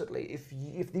explicitly,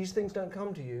 if these things don't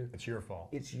come to you, it's your fault.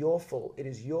 It's your fault. It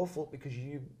is your fault because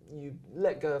you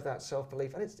let go of that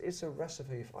self-belief. And it's a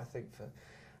recipe, I think, for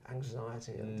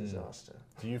anxiety and disaster.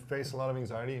 Do you face a lot of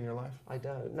anxiety in your life? I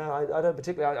don't. No, I don't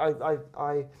particularly.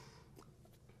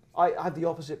 I have the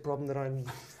opposite problem that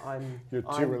You're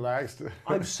too relaxed.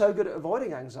 I'm so good at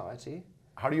avoiding anxiety.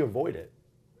 How do you avoid it?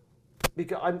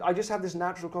 Because I just have this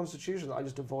natural constitution that I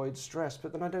just avoid stress,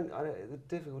 but then the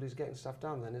difficulty is getting stuff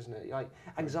done then, isn't it? Like,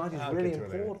 anxiety is really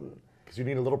important. Because you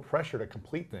need a little pressure to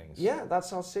complete things. Yeah,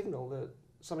 that's our signal that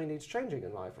something needs changing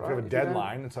in life, right? If you have a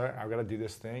deadline, it's all right, I've got to do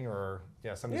this thing, or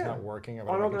something's not working, I've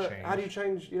got to make a change. How do you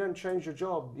change? You don't change your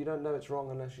job. You don't know it's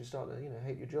wrong unless you start to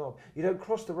hate your job. You don't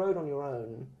cross the road on your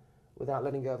own without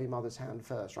letting go of your mother's hand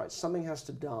first, right? Something has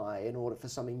to die in order for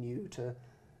something new to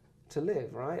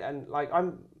live, right? And like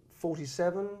I'm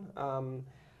 47, so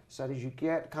as you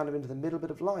get kind of into the middle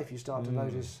bit of life, you start to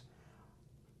notice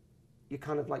you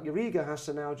kind of like your ego has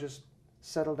to now just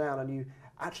settle down, and you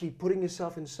actually putting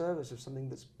yourself in service of something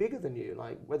that's bigger than you,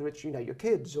 like whether it's your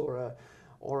kids or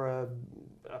a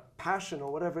passion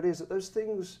or whatever it is. That those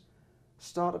things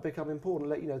start to become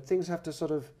important. Things have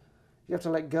to you have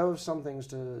to let go of some things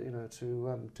to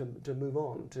move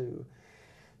on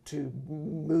to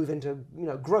move into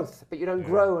growth, but you don't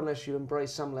grow unless you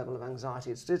embrace some level of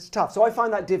anxiety. It's tough. So I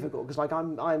find that difficult because like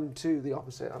I'm too the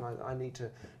opposite, and I need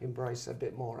to embrace a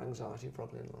bit more anxiety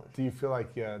probably in life. Do you feel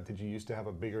like did you used to have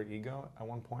a bigger ego at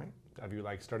one point? Have you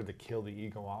like started to kill the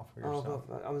ego off for yourself?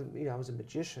 I was a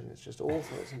magician. It's just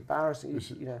awful. It's embarrassing.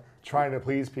 Trying to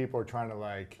please people or trying to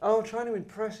like. Oh, trying to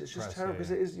impress. It's just terrible because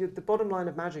the bottom line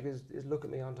of magic is look at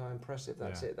me, aren't I impressive?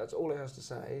 That's it. That's all it has to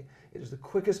say. It is the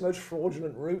quickest, most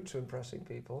fraudulent route to impressing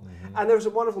people. And there are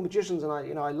some wonderful magicians,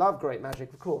 and I love great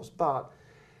magic, of course, but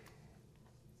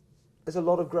there's a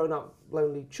lot of grown-up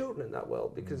lonely children in that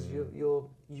world because you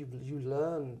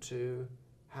learn to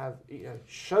have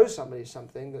show somebody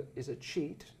something that is a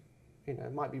cheat,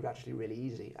 it might be actually really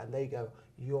easy, and they go,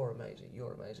 you're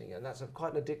amazing, and that's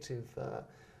quite an addictive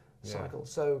cycle.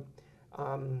 So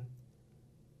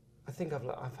I think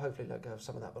I've hopefully let go of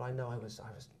some of that, but I know I was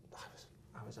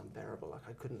unbearable. Like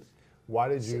I couldn't. Why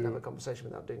did you have a conversation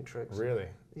without doing tricks? Really?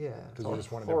 Yeah. Because you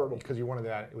just wanted because you wanted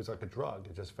that. It was like a drug.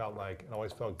 It just felt like it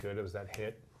always felt good. It was that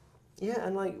hit. Yeah,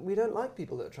 and like we don't like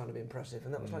people that are trying to be impressive,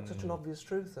 and that was like such an obvious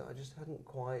truth that I just hadn't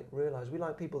quite realised. We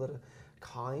like people that are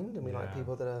kind, and we like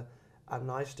people that are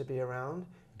nice to be around.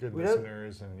 good we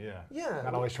listeners and Yeah.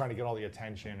 not always trying to get all the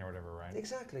attention or whatever, right?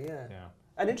 Exactly, yeah. Yeah.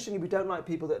 And interestingly, we don't like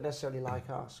people that necessarily like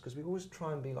us, because we always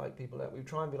try and be like people that we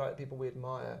try and be like people we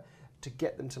admire to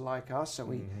get them to like us. So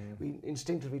we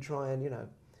instinctively try and, you know,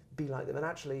 be like them. And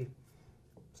actually,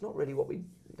 it's not really what we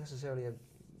necessarily are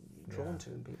drawn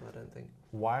to in people, I don't think.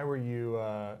 Why were you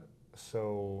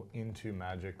so into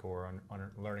magic or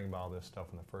learning about this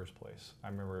stuff in the first place? I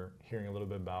remember hearing a little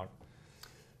bit about.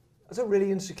 I was a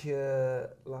really insecure,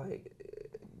 like,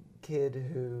 kid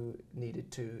who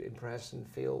needed to impress and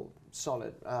feel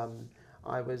solid. I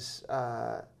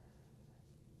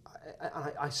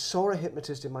saw a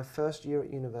hypnotist in my first year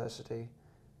at university,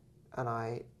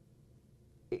 and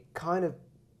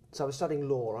so I was studying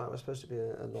law, right? I was supposed to be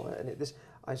a lawyer, and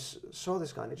I saw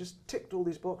this guy, and it just ticked all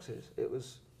these boxes. It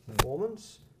was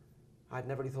performance. I'd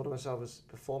never really thought of myself as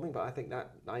performing, but I think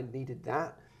that I needed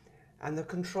that. And the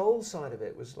control side of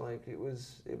it was like, it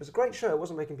was a great show. It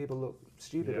wasn't making people look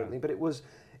stupid or anything, but it was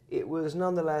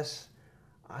nonetheless,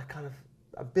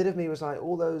 a bit of me was like,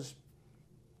 all the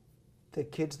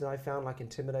kids that I found like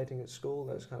intimidating at school,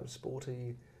 those kind of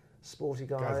sporty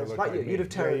guys. Like you'd have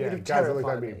terrified guys that look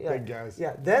like me, me. big guys.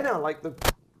 Yeah, they're now like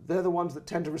they're the ones that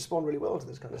tend to respond really well to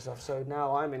this kind of stuff. So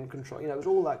now I'm in control. You know, it was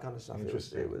all that kind of stuff.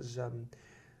 Interesting. It was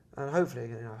and hopefully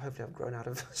I've grown out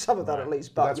of some of that at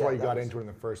least. But that's why you got into it in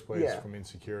the first place, from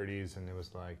insecurities, and it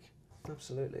was like.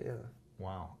 Absolutely, yeah.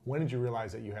 Wow. When did you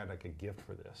realize that you had like a gift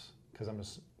for this? Because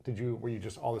were you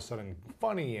just all of a sudden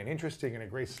funny and interesting and a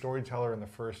great storyteller in the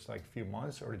first like few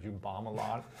months, or did you bomb a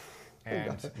lot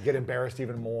and get embarrassed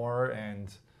even more?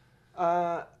 And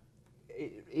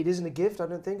it isn't a gift, I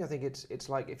don't think. I think it's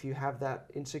like if you have that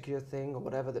insecure thing or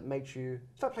whatever that makes you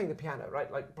start playing the piano,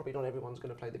 right? Like probably not everyone's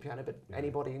going to play the piano, but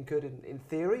anybody could in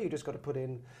theory. You just got to put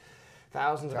in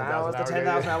thousands of hours, 10,000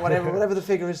 hours, whatever the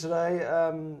figure is today.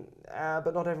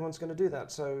 But not everyone's going to do that.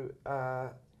 So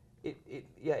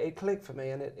it clicked for me,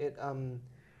 and it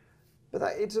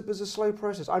was a slow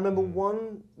process. I remember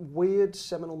one weird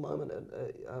seminal moment.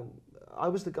 I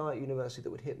was the guy at university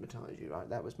that would hypnotize you, right?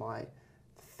 That was my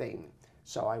thing.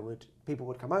 So people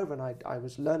would come over, and I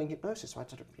was learning hypnosis, so I'd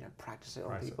sort of practice it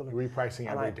on people. Were you practicing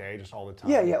every day, just all the time?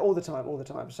 Yeah, all the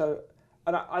time. So,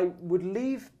 and I would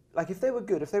leave, like if they were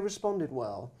good, if they responded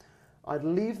well, I'd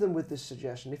leave them with this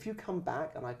suggestion: if you come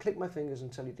back and I click my fingers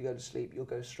and tell you to go to sleep, you'll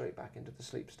go straight back into the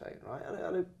sleep state, right?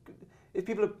 And if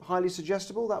people are highly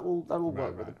suggestible, that will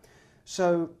work with them.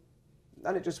 So,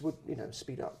 and it just would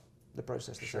speed up the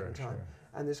process the second time.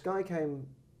 And this guy came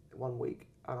one week,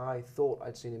 and I thought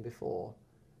I'd seen him before.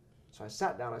 So I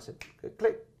sat down, I said,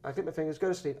 click, I clicked my fingers, go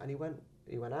to sleep, and he went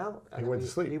out. And he went to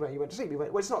sleep? He went to sleep.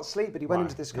 Well, it's not sleep, but he went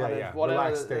into this kind of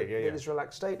relaxed state, this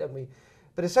relaxed state,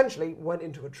 but essentially went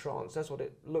into a trance. That's what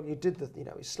it looked. You did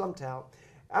he slumped out,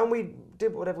 and we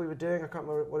did whatever we were doing. I can't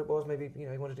remember what it was. Maybe he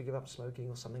wanted to give up smoking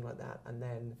or something like that. And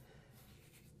then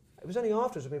it was only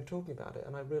afterwards when we were talking about it,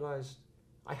 and I realised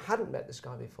I hadn't met this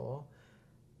guy before.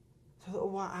 So I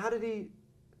thought, well, how did he?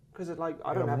 Because I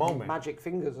don't have magic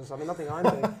fingers or something, nothing I'm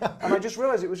doing. And I just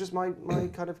realised it was just my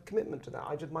kind of commitment to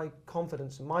that. My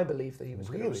confidence and my belief that he was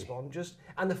going to respond,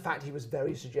 and the fact he was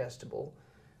very suggestible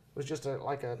was just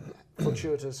like a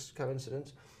fortuitous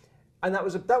coincidence. And that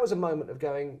was a moment of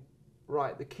going,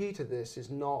 right, the key to this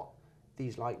is not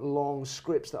these like long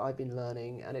scripts that I've been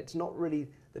learning, and it's not really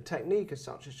the technique as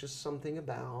such, it's just something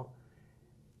about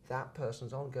that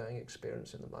person's ongoing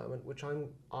experience in the moment, which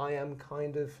I am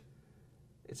kind of,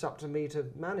 it's up to me to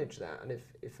manage that. And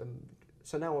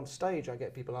so now on stage I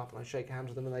get people up and I shake hands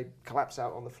with them and they collapse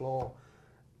out on the floor,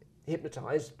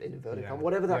 hypnotized, in inverted commas,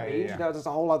 whatever that means. There's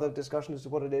a whole other discussion as to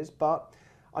what it is, but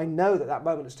I know that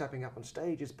moment of stepping up on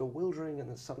stage is bewildering, and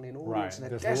there's suddenly an audience, and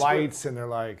they're there's lights, and they're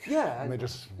like, and they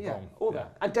just boom. All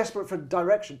that, and desperate for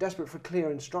direction, desperate for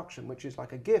clear instruction, which is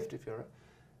like a gift if you're a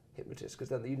hypnotist, because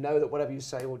then you know that whatever you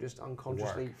say will just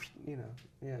unconsciously,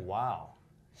 Wow.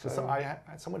 So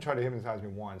someone tried to hypnotize me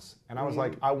once, and I was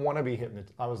like, I want to be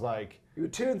hypnotized. I was like, you were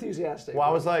too enthusiastic. Well,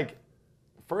 I was like,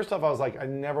 first off, I was like, I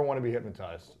never want to be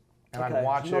hypnotized, and I'd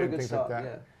watch it and things like that.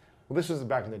 Yeah. Well, this was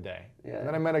back in the day. Yeah. And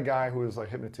then I met a guy who was like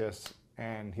hypnotist,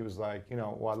 and he was like,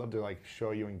 well, I'd love to like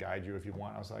show you and guide you if you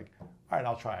want. I was like, all right,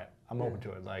 I'll try it. I'm open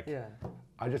to it. Like,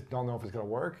 I just don't know if it's gonna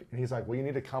work. And he's like, well, you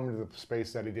need to come to the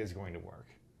space that it is going to work.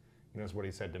 That's what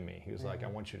he said to me. He was like, I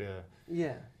want you to,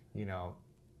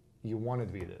 you want it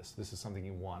to be this. This is something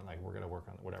you want. Like, we're gonna work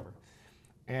on it, whatever.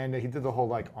 And he did the whole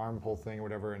like arm pull thing or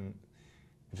whatever, and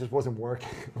it just wasn't working.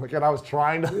 And I was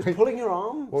trying to. He was pulling your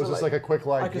arm. Well, it was just like a quick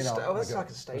like that's like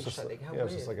a stage technique. Yeah, it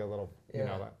was just like a little, I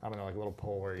don't know, like a little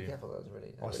pull where you. Be careful, that was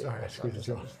really. Oh, sorry, I squeezed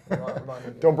it.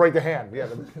 Don't Don't break the hand. Yeah.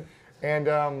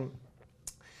 And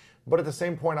But at the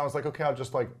same point, I was like, okay, I'll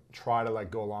just like try to like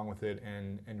go along with it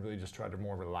and really just try to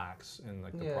more relax in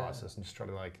like the process and just try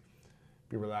to like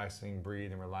be relaxing,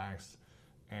 breathe and relax.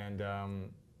 And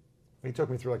he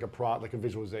took me through like a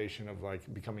visualization of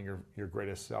like becoming your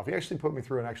greatest self. He actually put me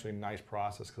through an actually nice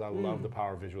process because I love the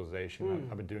power of visualization.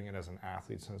 I've been doing it as an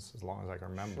athlete since as long as I can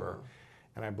remember. Sure.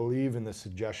 And I believe in the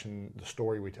suggestion, the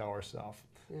story we tell ourselves.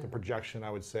 The projection,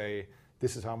 I would say,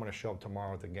 this is how I'm going to show up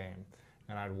tomorrow at the game.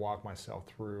 And I'd walk myself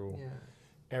through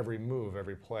every move,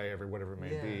 every play, every whatever it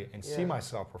may be, and see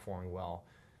myself performing well.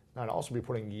 And I'd also be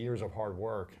putting years of hard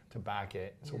work to back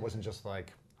it. So it wasn't just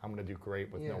like, I'm going to do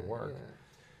great with no work.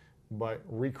 But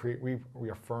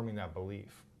reaffirming that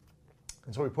belief.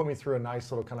 And so he put me through a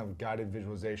nice little kind of guided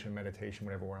visualization, meditation,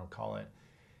 whatever we want to call it.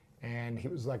 And he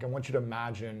was like, I want you to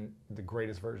imagine the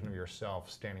greatest version of yourself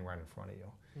standing right in front of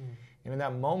you. And in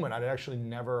that moment, I'd actually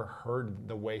never heard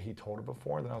the way he told it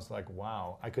before. Then I was like,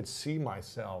 wow, I could see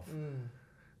myself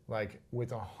like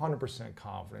with 100%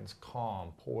 confidence,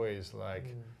 calm, poised,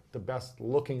 like the best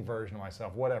looking version of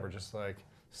myself, whatever, just like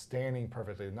standing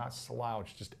perfectly, not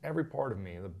slouched, just every part of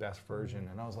me, the best version.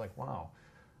 And I was like, wow,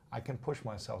 I can push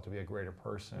myself to be a greater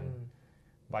person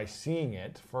by seeing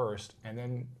it first and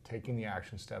then taking the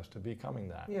action steps to becoming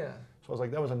that. So I was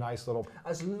like, that was a nice little...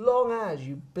 As long as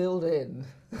you build in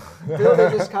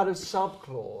this kind of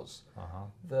sub-clause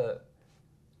that...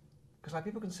 Because like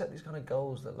people can set these kind of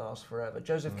goals that last forever.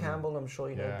 Joseph Campbell, I'm sure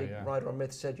you know, a big writer on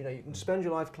myth, said, you know, you can spend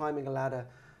your life climbing a ladder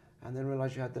and then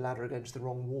realize you had the ladder against the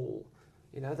wrong wall.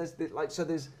 You know, there's like, so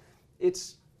there's,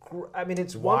 it's, I mean,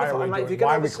 it's wonderful. Why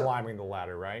are we climbing the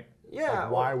ladder, right? Yeah.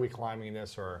 Like, why are we climbing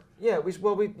this or? Yeah, we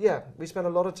spend a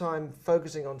lot of time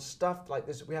focusing on stuff like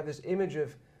this. We have this image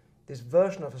of this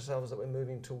version of ourselves that we're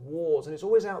moving towards, and it's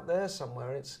always out there somewhere.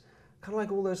 And it's kind of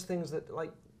like all those things that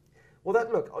like, well,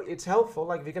 that look, it's helpful.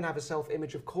 Like if you can have a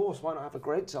self-image, of course, why not have a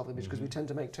great self-image? Because we tend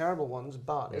to make terrible ones,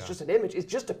 but it's just an image. It's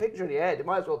just a picture in your head. It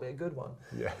might as well be a good one.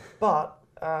 Yeah. But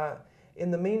in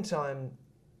the meantime,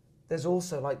 there's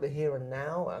also like the here and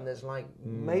now, and there's like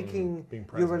making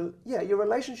your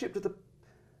relationship to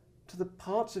the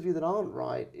parts of you that aren't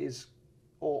right is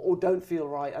or don't feel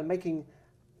right, and making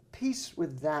peace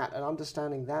with that and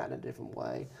understanding that in a different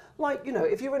way. Like, you know,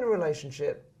 if you're in a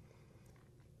relationship,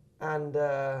 and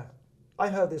I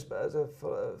heard this as a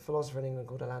philosopher in England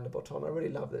called Alain de Botton. I really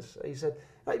love this. He said,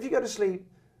 like, if you go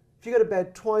to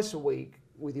bed twice a week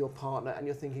with your partner and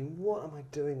you're thinking, what am I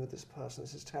doing with this person?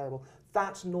 This is terrible.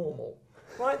 That's normal,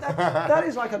 right? That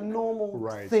is like a normal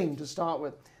thing to start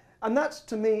with. And that,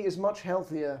 to me, is much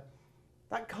healthier.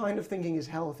 That kind of thinking is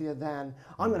healthier than,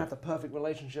 I'm going to have the perfect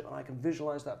relationship and I can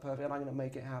visualize that perfect and I'm going to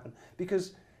make it happen.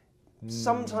 Because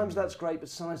sometimes that's great, but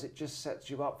sometimes it just sets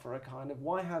you up for a kind of,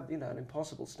 why have, you know, an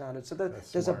impossible standard? So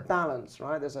there's a balance,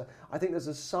 right? I think there's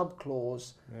a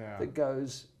sub-clause that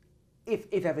goes, if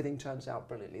everything turns out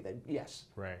brilliantly, then yes.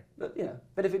 Right. But, you know,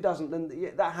 but if it doesn't,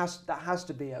 then that has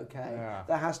to be okay. Yeah.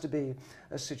 There has to be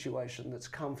a situation that's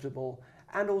comfortable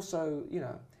and also, you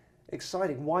know,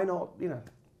 exciting. Why not, you know,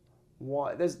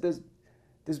 why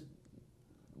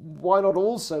why not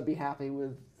also be happy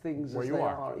with things where as you they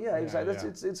are? Yeah, exactly.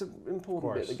 It's an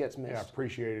important bit that gets missed. Yeah,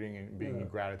 appreciating and being in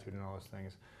gratitude and all those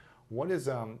things. What is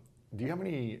do you have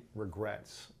any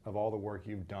regrets of all the work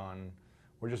you've done,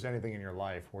 or just anything in your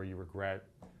life where you regret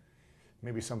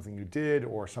maybe something you did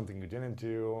or something you didn't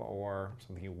do or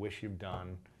something you wish you've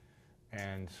done?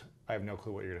 And I have no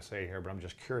clue what you're going to say here, but I'm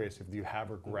just curious if you have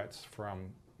regrets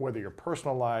from whether your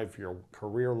personal life, your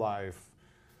career life.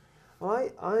 Well,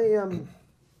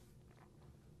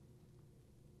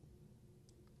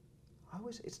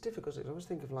 it's difficult. I always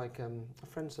think of like a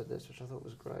friend said this, which I thought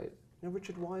was great. You know,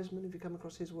 Richard Wiseman. Have you come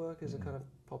across his work? He's a kind of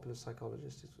popular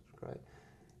psychologist. It's great.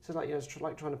 So like, you know, it's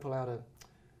like trying to pull out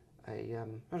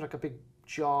like a big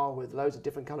jar with loads of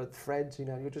different coloured threads. You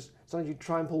know, sometimes you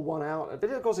try and pull one out, but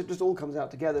of course it just all comes out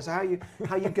together. So how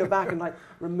you go back and like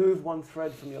remove one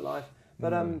thread from your life.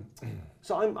 But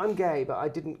so I'm gay, but I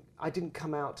didn't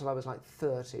come out till I was like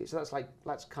 30. So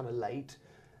that's kind of late.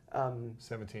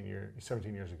 17 years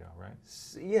ago, right?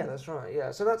 Yeah, that's right.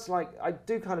 Yeah, so that's like, I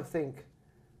do kind of think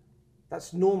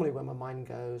that's normally where my mind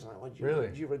goes. Like,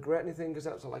 do you regret anything? Because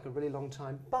that's like a really long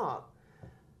time. But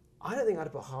I don't think I'd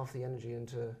have put half the energy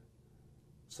into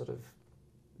sort of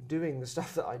doing the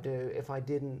stuff that I do if I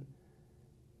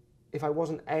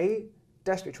wasn't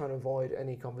desperately trying to avoid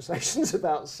any conversations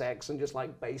about sex and just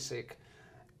like basic,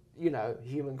 you know,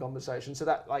 human conversation. So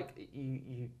that like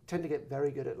you tend to get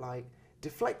very good at like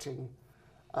deflecting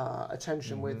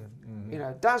attention with, you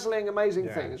know, dazzling, amazing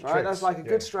things, right? Tricks. That's like a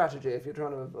good strategy if you're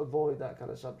trying to avoid that kind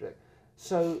of subject.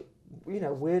 So, you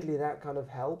know, weirdly that kind of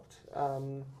helped.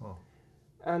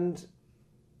 And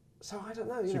so I don't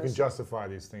know. So you can justify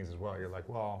these things as well. You're like,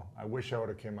 well, I wish I would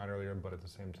have came out earlier, but at the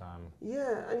same time.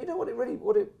 Yeah, and you know what it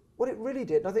really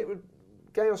did. I think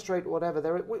gay or straight, or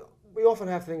whatever. We often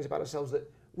have things about ourselves that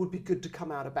would be good to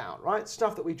come out about, right?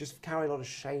 Stuff that we just carry a lot of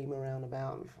shame around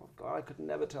about. And, oh God, I could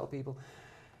never tell people.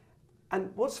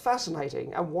 And what's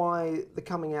fascinating, and why the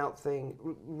coming out thing,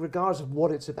 regardless of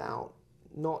what it's about,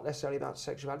 not necessarily about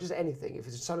sexuality, just anything, if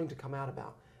it's something to come out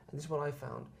about, and this is what I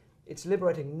found, it's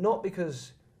liberating not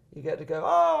because you get to go,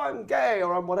 oh, I'm gay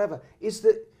or I'm whatever, is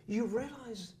that you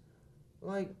realize,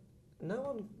 like, no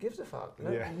one gives a fuck.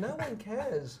 No one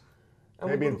cares. And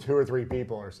maybe in 2 or 3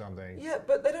 people or something. Yeah,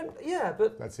 but they don't. Yeah,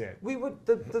 but that's it. We would.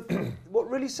 What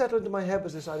really settled into my head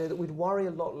was this idea that we'd worry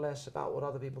a lot less about what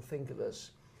other people think of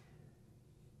us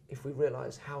if we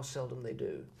realise how seldom they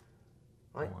do.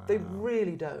 Right? Wow. They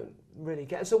really don't really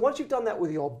care. So once you've done that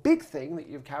with your big thing that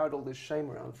you've carried all this shame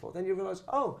around for, then you realise,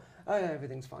 oh yeah,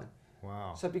 everything's fine.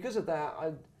 Wow. So because of that,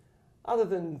 other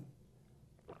than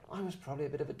I was probably a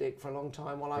bit of a dick for a long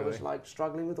time while I was like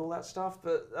struggling with all that stuff,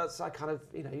 but I kind of,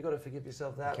 you got to forgive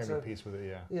yourself that. You came to peace with it,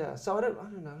 yeah. Yeah, so I don't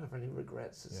have any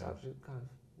regrets as such.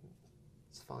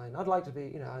 It's fine. I'd like to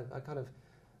be,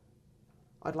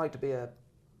 I'd like to be a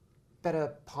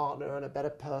better partner and a better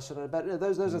person and a better,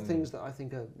 those are things that I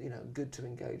think are, good to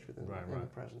engage with in the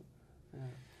present. Yeah.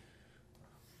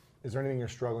 Is there anything you're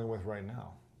struggling with right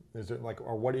now? Is it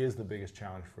or what is the biggest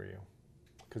challenge for you?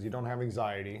 Because you don't have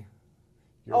anxiety.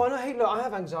 Oh, no, hey, look, I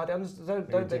have anxiety.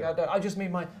 Don't think I don't. I just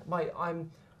mean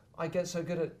I get so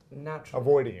good at naturally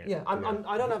avoiding it. Yeah,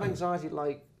 I don't have anxiety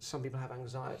like some people have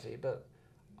anxiety, but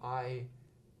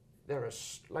there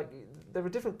are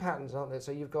different patterns, aren't there?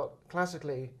 So you've got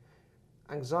classically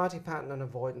anxiety pattern and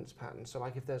avoidance pattern. So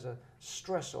like if there's a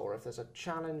stressor, if there's a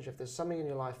challenge, if there's something in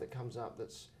your life that comes up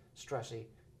that's stressy,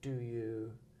 do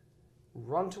you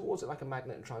run towards it like a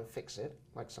magnet and try and fix it,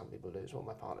 like some people do? Is what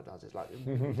my partner does. It's like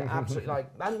absolutely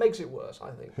and makes it worse,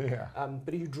 I think. Yeah.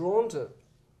 But are you drawn to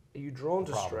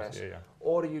stress,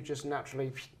 or do you just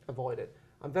naturally avoid it?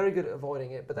 I'm very good at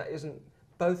avoiding it, but that isn't.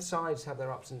 Both sides have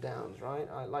their ups and downs, right?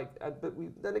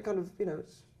 Then it kind of,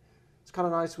 it's kind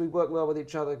of nice. We work well with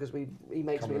each other because he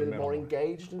makes me a little more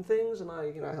engaged in things, and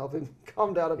I help him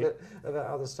calm down a bit about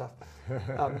other stuff.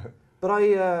 But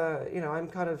I'm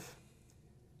kind of.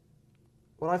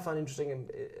 What I find interesting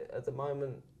at the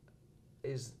moment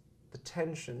is the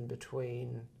tension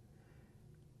between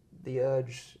the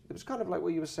urge. It was kind of like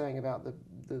what you were saying about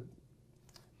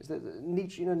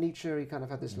Nietzsche. Nietzsche. He kind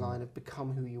of had this line of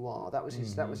 "become who you are." That was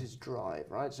his. That was his drive,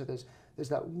 right? So there's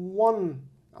that one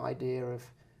idea of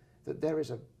that there is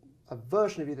a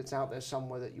version of you that's out there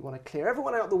somewhere that you want to clear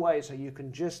everyone out of the way so you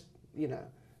can just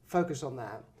focus on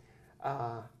that.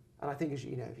 And I think as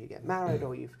if you get married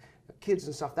or you've kids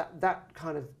and stuff, that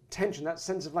kind of tension, that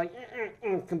sense of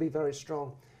can be very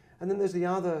strong. And then there's the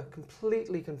other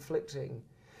completely conflicting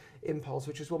impulse,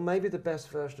 which is, well, maybe the best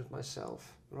version of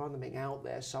myself, rather than being out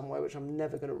there somewhere, which I'm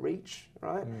never going to reach,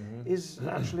 right, is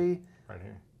actually right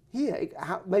here.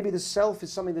 Maybe the self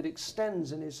is something that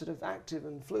extends and is sort of active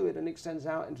and fluid and extends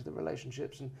out into the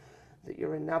relationships and that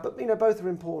you're in now. But both are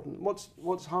important.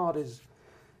 What's hard is,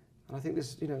 and I think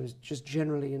this is just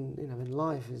generally in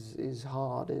life is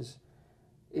hard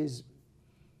is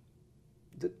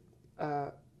that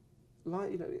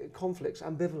conflicts,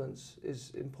 ambivalence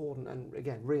is important and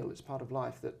again real. It's part of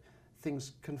life that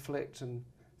things conflict and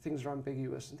things are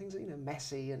ambiguous and things are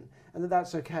messy and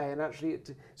that's okay. And actually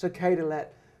it's okay to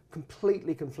let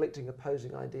completely conflicting,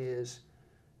 opposing ideas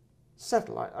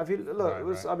settle.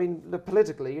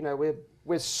 Politically,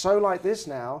 we're so like this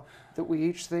now that we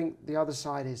each think the other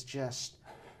side is just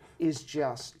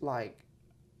like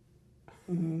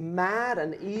mad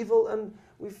and evil, and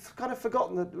we've kind of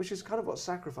forgotten that, which is kind of what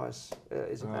sacrifice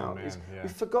is about.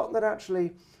 We've forgotten that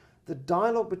actually the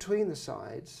dialogue between the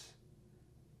sides,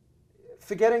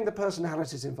 forgetting the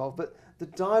personalities involved, but the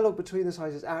dialogue between the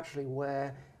sides is actually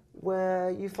where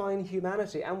you find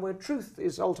humanity and where truth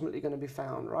is ultimately going to be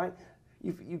found, right?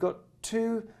 You've got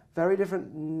two very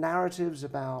different narratives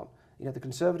about, the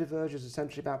conservative urge is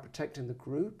essentially about protecting the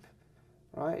group,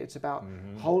 right? It's about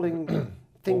holding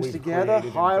things together,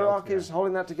 hierarchies,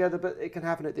 holding that together, but it can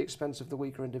happen at the expense of the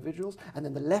weaker individuals. And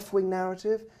then the left-wing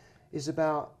narrative is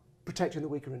about protecting the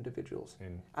weaker individuals.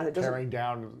 And it doesn't, tearing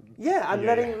down... Yeah, and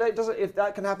if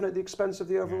that can happen at the expense of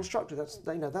the overall structure,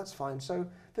 that's fine. So,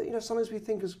 but sometimes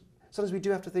we do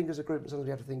have to think as a group, and sometimes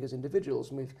we have to think as individuals,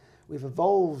 and we've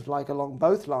evolved along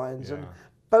both lines, and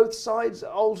both sides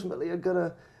ultimately are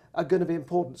gonna be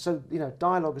important. So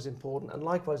dialogue is important, and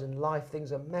likewise in life,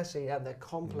 things are messy and they're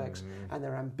complex and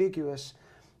they're ambiguous,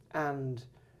 and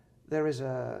there is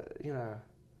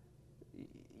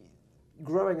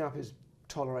growing up is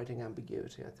tolerating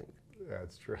ambiguity, I think.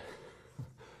 That's true.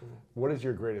 What is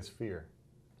your greatest fear?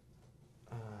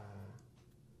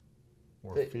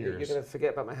 Or fears? You're going to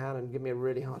forget about my hand and give me a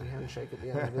really hearty handshake at the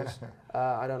end of this.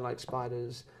 I don't like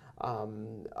spiders. I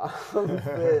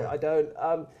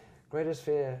don't. Greatest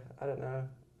fear, I don't know.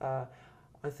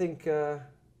 I think kind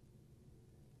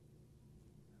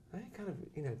of,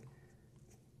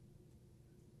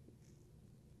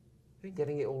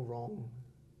 getting it all wrong.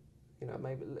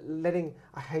 Maybe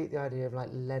I hate the idea of like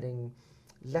letting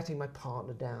my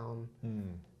partner down.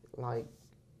 Like,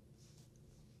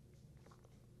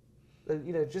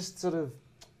 just sort of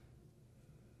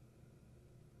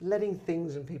letting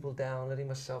things and people down, letting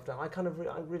myself down. I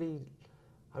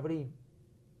really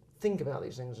think about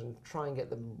these things and try and get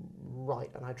them right,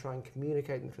 and I try and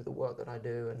communicate them through the work that I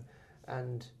do,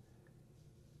 and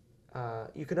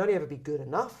you can only ever be good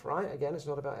enough, right? Again, it's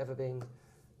not about ever being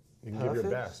You can perfect. give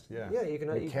your best, yeah. Yeah,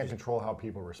 you can't control how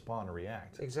people respond or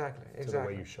react. Exactly. To the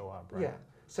way you show up, right? Yeah.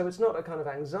 So it's not a kind of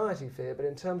anxiety fear, but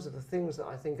in terms of the things that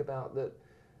I think about that,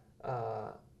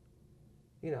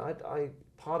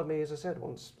 part of me, as I said,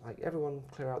 wants like everyone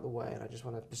clear out the way, and I just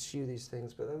want to pursue these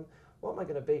things. But then, what am I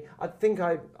going to be? I think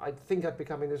I'd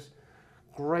becoming this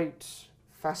great,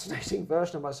 fascinating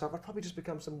version of myself. I'd probably just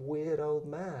become some weird old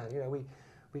man.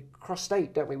 We cross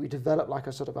state, don't we? We develop like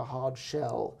a sort of a hard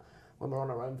shell when we're on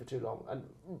our own for too long. And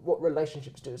what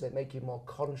relationships do is they make you more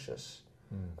conscious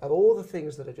of all the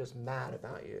things that are just mad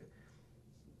about you,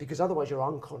 because otherwise you're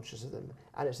unconscious of them,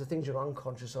 and it's the things you're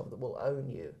unconscious of that will own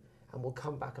you and will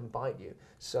come back and bite you.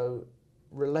 So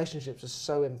relationships are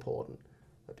so important,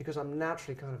 but because I'm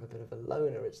naturally kind of a bit of a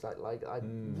loner, it's like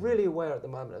I'm really aware at the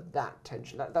moment of that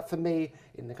tension. That for me,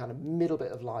 in the kind of middle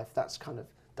bit of life, that's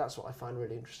what I find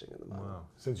really interesting at the moment. Wow.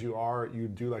 Since you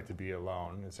do like to be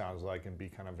alone, it sounds like, and be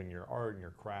kind of in your art and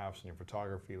your crafts and your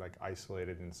photography, like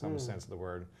isolated in some sense of the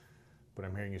word. But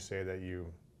I'm hearing you say that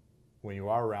when you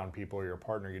are around people or your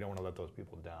partner, you don't want to let those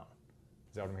people down.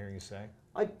 Is that what I'm hearing you say?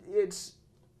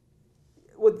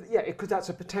 Because that's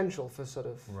a potential for sort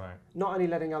of not only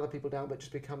letting other people down, but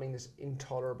just becoming this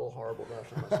intolerable, horrible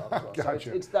version of myself as well.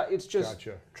 Gotcha. So it's just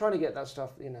trying to get that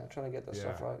stuff,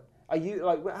 stuff right. Are you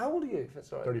how old are you?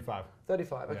 35.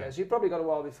 35. Okay, Yeah. so you've probably got a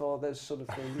while before those sort of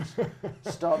things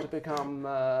start to become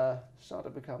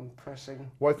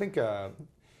pressing. Well, I think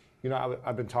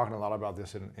I've been talking a lot about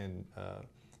this in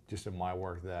just in my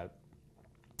work,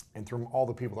 and through all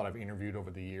the people that I've interviewed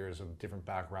over the years of different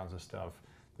backgrounds and stuff,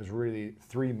 there's really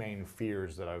three main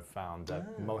fears that I've found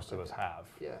that most of us have.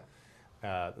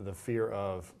 Yeah. The fear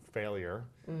of failure.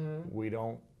 We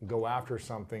don't go after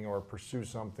something or pursue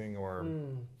something or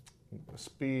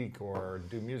speak or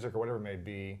do music or whatever it may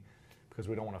be because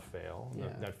we don't want to fail. Yeah.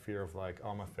 That fear of like,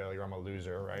 oh, I'm a failure, I'm a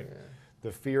loser, right? Yeah.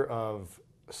 The fear of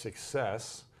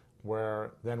success,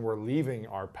 where then we're leaving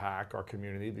our pack, our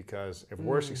community, because if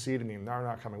we're succeeding and they're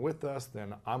not coming with us,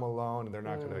 then I'm alone and they're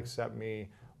not going to accept me.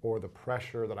 Or the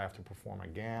pressure that I have to perform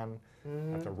again,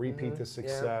 I have to repeat the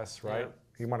success, right?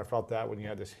 Yeah. You might have felt that when you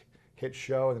had this hit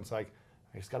show, and it's like,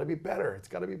 it's got to be better,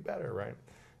 right?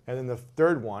 And then the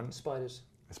third one,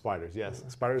 Spiders, yes,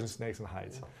 spiders and snakes and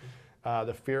heights.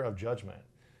 The fear of judgment.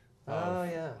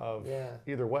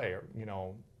 Either way,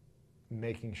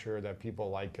 making sure that people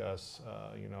like us,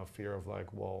 fear of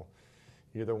like, well,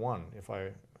 either one, if I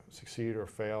succeed or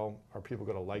fail, are people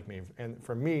going to like me? And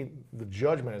for me, the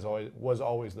judgment was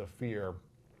always the fear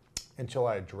until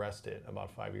I addressed it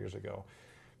about 5 years ago.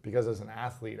 Because as an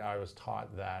athlete, I was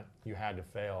taught that you had to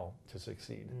fail to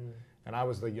succeed. And I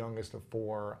was the youngest of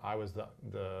four. I was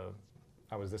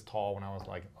I was this tall when I was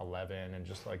like 11 and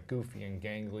just like goofy and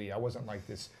gangly. I wasn't like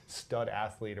this stud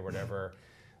athlete or whatever.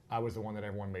 I was the one that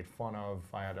everyone made fun of.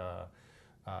 I had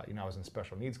I was in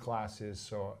special needs classes,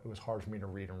 so it was hard for me to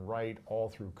read and write all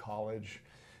through college.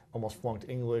 Almost flunked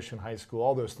English in high school,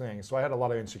 all those things. So I had a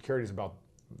lot of insecurities about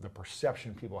the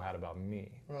perception people had about me.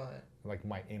 right? Like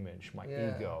my image, my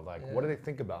ego. Like, what do they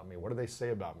think about me? What do they say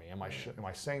about me? Am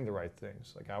I saying the right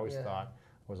things? Like I always thought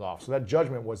I was off. So that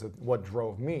judgment was what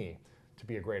drove me to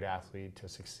be a great athlete, to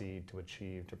succeed, to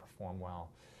achieve, to perform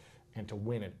well, and to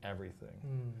win at everything.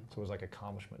 So it was like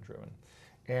accomplishment driven.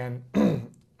 And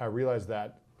I realized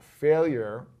that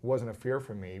failure wasn't a fear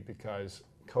for me because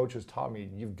coaches taught me,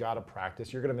 you've got to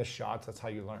practice. You're going to miss shots. That's how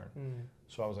you learn.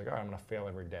 So I was like, all right, I'm going to fail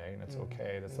every day, and it's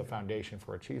okay. That's the foundation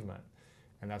for achievement.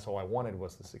 And that's all I wanted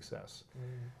was the success.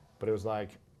 But it was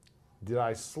like, did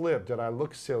I slip? Did I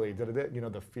look silly? Did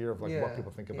it, the fear of like what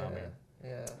people think about me.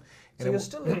 Yeah. So you're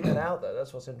still living that out, though.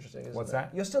 That's what's interesting, isn't it? What's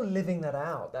that? You're still living that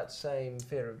out, that same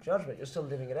fear of judgment. You're still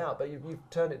living it out, but you've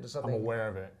turned it into something. I'm aware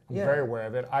of it. I'm very aware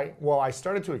of it. I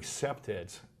started to accept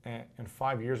it, and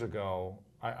 5 years ago,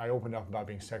 I opened up about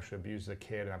being sexually abused as a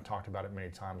kid, and I've talked about it many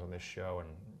times on this show, and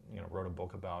wrote a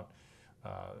book about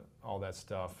all that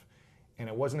stuff. And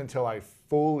it wasn't until I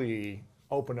fully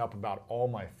opened up about all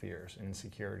my fears and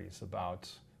insecurities about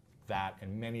that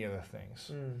and many other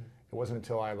things. It wasn't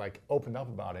until I opened up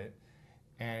about it.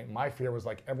 And my fear was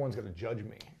everyone's going to judge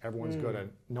me. Everyone's going to,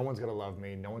 no one's going to love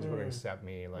me. No one's going to accept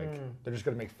me. They're just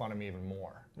going to make fun of me even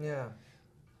more. Yeah.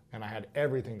 And I had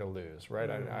everything to lose,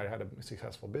 right? I had a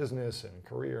successful business and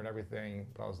career and everything,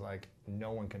 but I was like,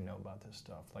 no one can know about this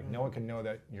stuff. No one can know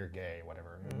that you're gay,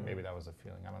 whatever. Maybe that was the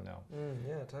feeling, I don't know.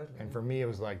 Yeah, totally. And for me, it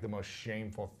was the most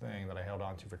shameful thing that I held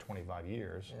on to for 25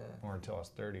 years, or until I was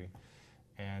 30.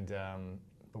 And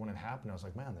but when it happened, I was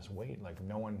like, man, this weight,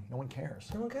 no one cares.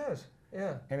 No one cares.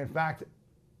 Yeah. And in fact,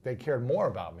 they cared more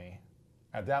about me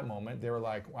at that moment. They were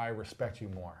like, I respect you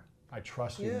more. I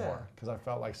trust you more. Because I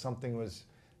felt like something was,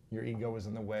 your ego was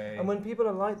in the way. And when people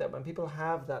are like that, when people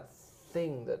have that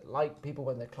thing that, people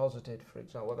when they're closeted, for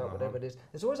example, whatever it is,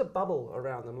 there's always a bubble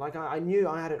around them. I knew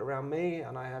I had it around me,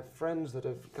 and I have friends that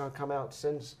have come out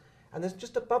since, and there's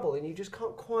just a bubble, and you just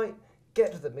can't quite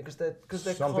get to them because they're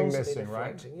something constantly missing,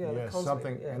 deflecting. right? Yeah,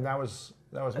 something, and that was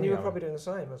and me. you were probably doing the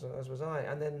same as was I,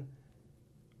 and then.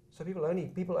 So people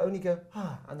only go,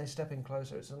 and they step in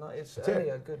closer. It's only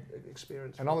a good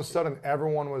experience. And all of a sudden,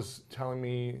 everyone was telling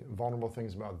me vulnerable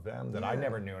things about them that I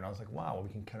never knew, and I was like, wow, well, we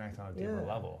can connect on a deeper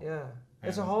level. Yeah,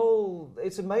 it's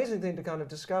an amazing thing to kind of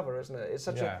discover, isn't it? It's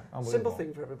such a simple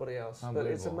thing for everybody else, but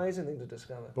it's an amazing thing to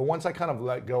discover. But once I kind of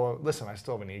let go of, listen, I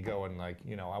still have an ego, and I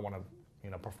want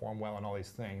to, perform well and all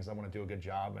these things. I want to do a good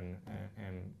job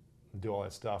and do all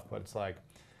that stuff, but it's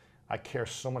I care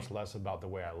so much less about the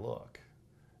way I look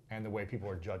and the way people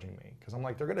are judging me. Because I'm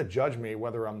they're going to judge me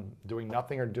whether I'm doing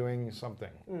nothing or doing something.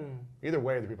 Either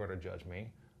way, the people are going to judge me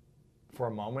for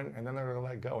a moment, and then they're going to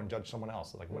let go and judge someone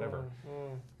else, whatever.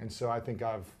 And so I think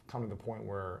I've come to the point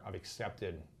where I've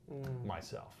accepted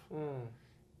myself.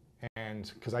 And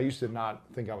because I used to not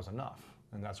think I was enough.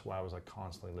 And that's why I was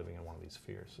constantly living in one of these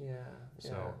fears.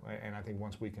 And I think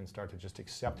once we can start to just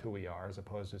accept who we are, as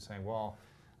opposed to saying, well,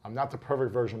 I'm not the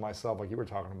perfect version of myself like you were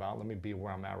talking about. Let me be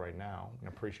where I'm at right now and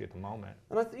appreciate the moment.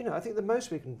 And I think the most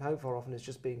we can hope for often is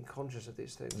just being conscious of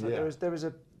these things.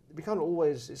 We can't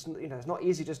always. It's not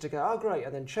easy just to go, oh great,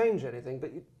 and then change anything.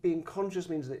 But being conscious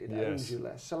means that it owns you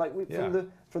less. So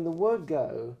from the word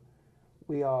go,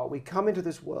 we come into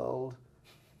this world,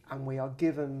 and we are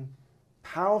given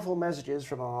powerful messages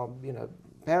from our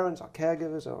parents, our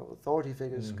caregivers, our authority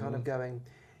figures, kind of going.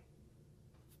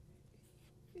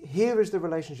 Here is the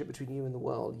relationship between you and the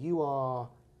world. You are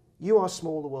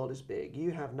small, the world is big.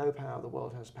 You have no power, the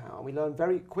world has power. And we learn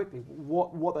very quickly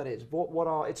what that is.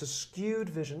 It's a skewed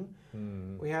vision.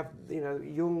 We have,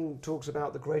 Jung talks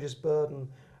about the greatest burden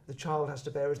the child has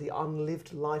to bear is the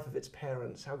unlived life of its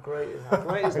parents. How great is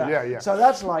that? So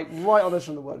that's right on us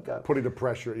from the word go. Putting the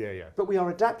pressure, But we are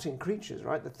adapting creatures,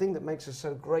 right? The thing that makes us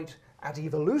so great at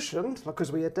evolution,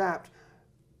 because we adapt,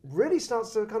 really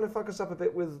starts to kind of fuck us up a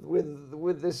bit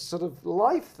with this sort of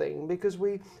life thing, because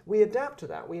we adapt to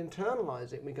that, we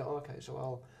internalize it, and we go, okay,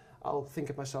 so I'll think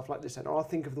of myself like this, and I'll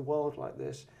think of the world like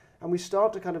this, and we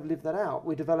start to kind of live that out.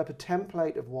 We develop a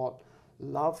template of what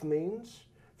love means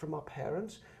from our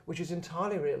parents, which is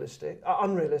entirely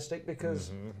unrealistic,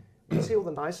 because we see all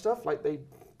the nice stuff, they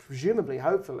presumably,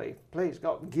 hopefully, please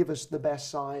God, give us the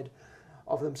best side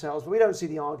of themselves, but we don't see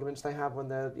the arguments they have when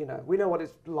they're, we know what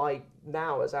it's like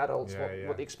now as adults,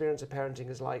 what the experience of parenting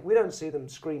is like. We don't see them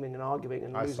screaming and arguing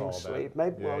and losing sleep.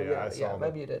 Maybe,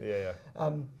 maybe you did.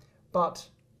 But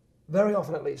very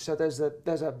often, at least, so there's a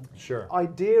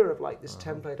idea of this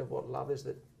template of what love is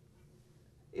that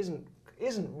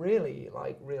isn't really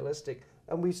realistic,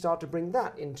 and we start to bring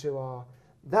that into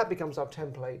that becomes our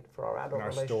template for our adult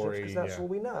relationships, because that's all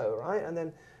we know, right? And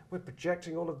then we're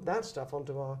projecting all of that stuff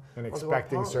onto our and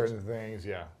expecting certain things,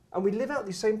 and we live out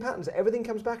these same patterns. Everything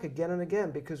comes back again and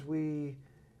again because we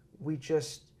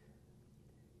just,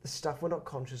 the stuff we're not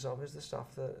conscious of is the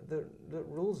stuff that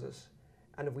rules us.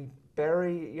 And if we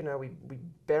bury, we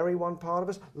bury one part of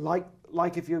us,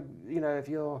 like if you're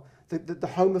the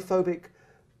homophobic,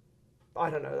 I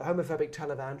don't know, the homophobic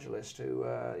televangelist who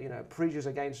preaches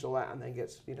against all that and then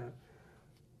gets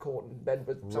caught in bed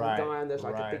with some guy, and there's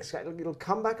a big scandal. It'll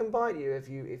come back and bite you if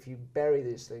you bury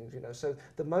these things, So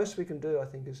the most we can do, I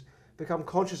think, is become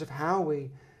conscious of how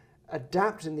we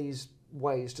adapt in these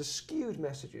ways to skewed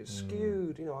messages,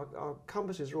 skewed. Our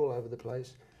compasses are all over the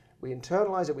place, we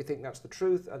internalize it, we think that's the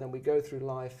truth, and then we go through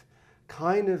life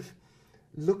kind of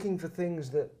looking for things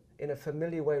that in a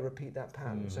familiar way repeat that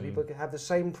pattern. So people can have the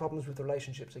same problems with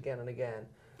relationships again and again.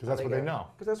 Because that's what they know.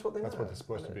 Because that's what they know. That's what they're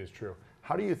supposed to be is true.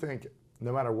 How do you think,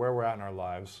 no matter where we're at in our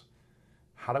lives,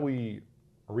 how do we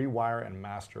rewire and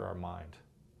master our mind?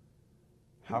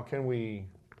 How can we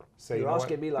say, You're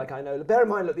asking me like I know. Bear in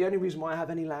mind, look, the only reason why I have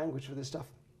any language for this stuff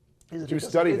is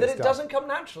that, it doesn't come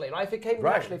naturally. Right? If it came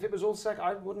naturally, if it was all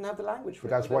I wouldn't have the language for it.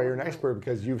 But that's why you're an expert,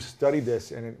 because you've studied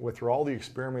this, and with all the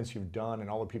experiments you've done and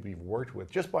all the people you've worked with,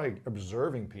 just by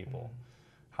observing people,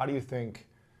 how do you think,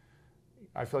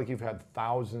 I feel like you've had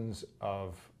thousands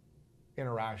of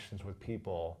interactions with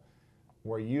people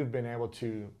where you've been able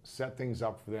to set things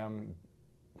up for them,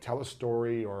 tell a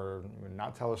story or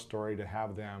not tell a story, to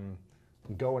have them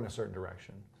go in a certain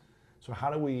direction. So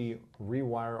how do we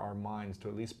rewire our minds to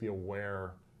at least be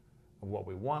aware of what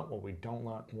we want, what we don't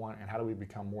want, and how do we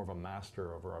become more of a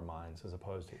master over our minds as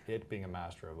opposed to it being a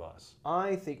master of us?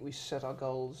 I think we set our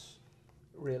goals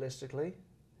realistically.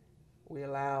 We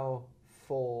allow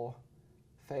for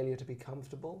failure to be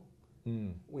comfortable.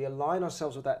 We align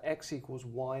ourselves with that X equals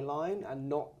Y line and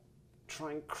not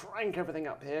try and crank everything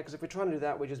up here, because if we're trying to do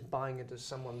that, we're just buying into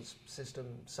someone's system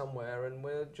somewhere, and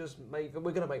we're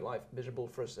going to make life miserable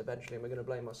for us eventually, and we're going to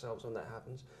blame ourselves when that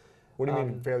happens. What do you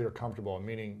mean failure comfortable?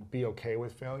 Meaning be okay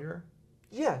with failure?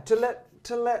 Yeah, to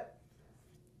let.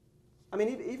 I mean,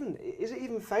 is it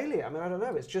even failure? I mean, I don't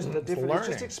know. It's just a different. It's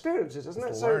just experiences, isn't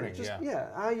it? So learning,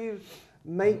 how you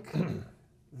make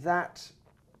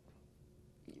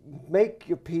make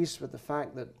your peace with the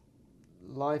fact that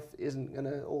life isn't going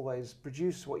to always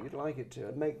produce what you'd like it to,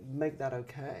 and make that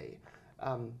okay.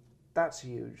 That's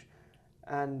huge.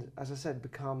 And as I said,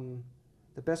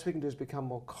 the best we can do is become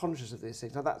more conscious of these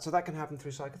things. Now so that can happen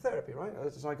through psychotherapy, right? A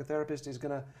psychotherapist is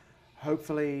going to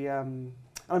hopefully,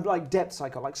 like depth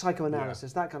like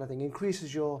psychoanalysis, that kind of thing,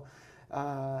 increases your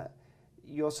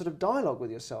sort of dialogue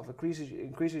with yourself,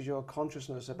 increases your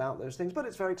consciousness about those things. But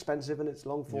it's very expensive and it's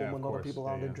long form, and a lot of people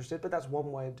aren't interested. But that's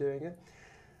one way of doing it.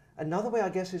 Another way, I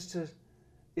guess, is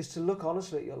to look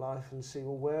honestly at your life and see,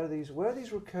 well, where are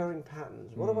these recurring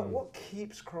patterns? What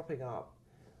keeps cropping up?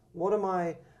 What am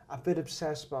I a bit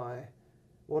obsessed by?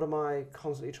 What am I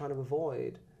constantly trying to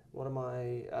avoid?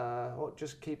 What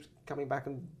just keeps coming back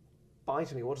and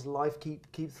biting me? What does life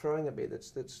keep throwing at me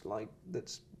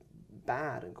that's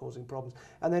bad and causing problems?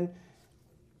 And then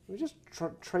we just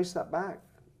trace that back,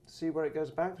 see where it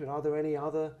goes back to. And are there any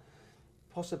other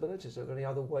possibilities? Are there any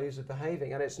other ways of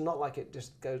behaving? And it's not like it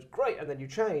just goes great and then you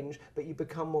change, but you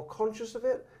become more conscious of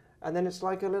it, and then it's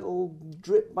like a little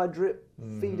drip by drip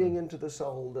feeding into the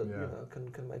soul that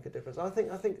can make a difference. I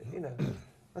think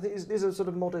these are sort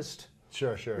of modest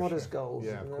goals.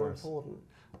 Yeah, of course. Important.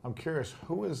 I'm curious,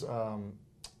 who is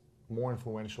more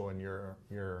influential in your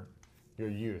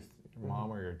youth, your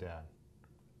mom or your dad?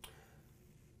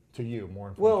 To you, more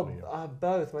influential to you? Well,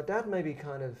 both. My dad maybe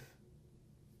kind of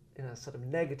in a sort of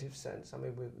negative sense. I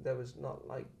mean, there was not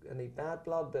like any bad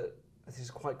blood, but this is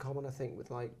quite common, I think,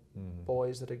 with like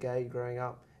boys that are gay growing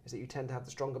up, is that you tend to have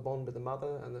the stronger bond with the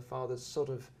mother, and the father's sort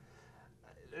of,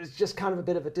 it's just kind of a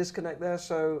bit of a disconnect there.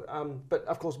 So, but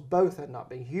of course, both end up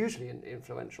being hugely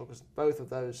influential, because both of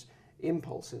those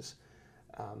impulses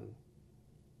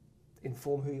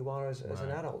inform who you are as an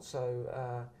adult.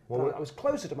 So I was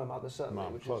closer to my mother, certainly.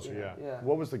 Mom, closer, yeah.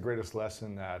 What was the greatest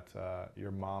lesson that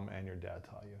your mom and your dad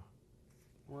taught you?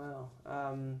 Well,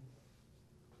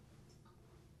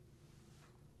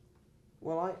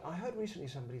 I heard recently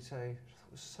somebody say,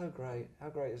 it was so great, how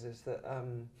great is this, that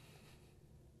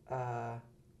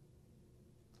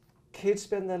kids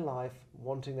spend their life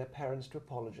wanting their parents to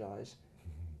apologize.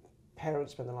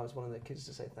 Parents spend their lives wanting their kids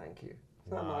to say thank you.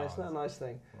 Isn't that nice? Isn't that a nice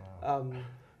thing? Wow.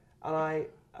 And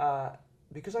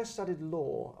because I studied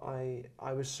law,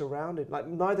 I was surrounded, like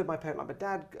neither of my parents, like my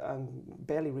dad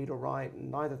barely read or write,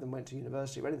 and neither of them went to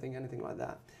university or anything like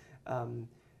that.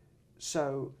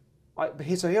 So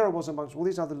here I was amongst all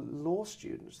these other law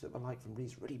students that were like from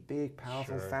these really big,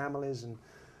 powerful families,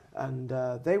 and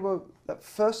they were, that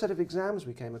first set of exams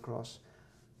we came across,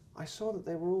 I saw that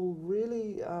they were all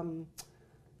really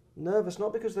nervous,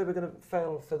 not because they were going to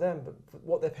fail for them, but for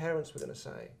what their parents were going to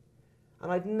say.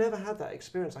 And I'd never had that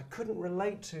experience. I couldn't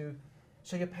relate to,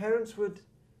 so your parents would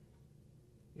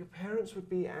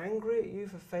be angry at you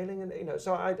for failing, and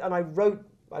so I wrote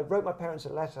my parents a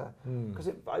letter, because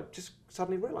I just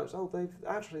suddenly realised,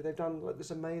 they've done like this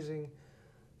amazing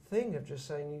thing of just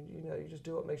saying, you just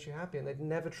do what makes you happy. And they'd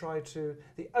never tried to,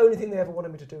 the only thing they ever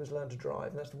wanted me to do was learn to drive.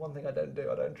 And that's the one thing I don't do.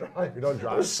 I don't drive. You don't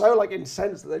drive? I was so like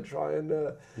incensed that they try and...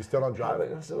 you still don't drive?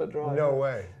 I still don't drive. No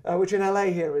way. Which in LA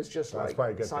here is just That's like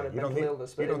probably a good sign thing. of You don't mental need,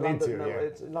 illness. you But don't in need London, to, no,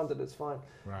 yeah. in London it's fine.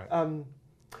 Right.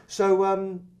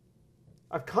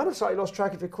 I've kind of slightly lost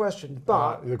track of your question,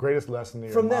 but... the greatest lesson that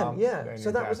your from mom them, yeah. and So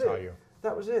your that dad was taught it. you.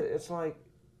 That was it. It's like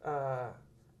I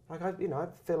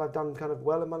feel I've done kind of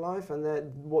well in my life,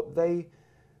 and what they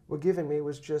were giving me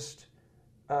was just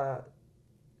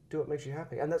do what makes you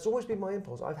happy, and that's always been my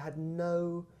impulse. I've had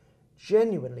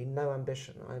genuinely no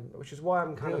ambition, which is why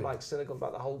I'm kind of like cynical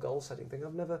about the whole goal setting thing.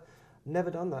 I've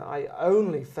never done that. I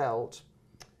only felt,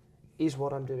 is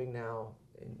what I'm doing now,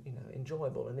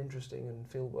 enjoyable and interesting and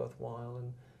feel worthwhile,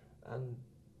 and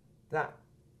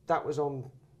that was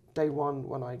on day one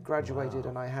when I graduated.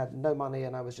 And I had no money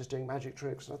and I was just doing magic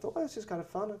tricks, and I thought, this is kind of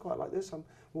fun. I quite like this. I'm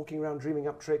walking around dreaming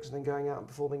up tricks and then going out and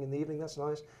performing in the evening. That's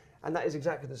nice. And that is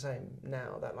exactly the same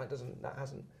now. That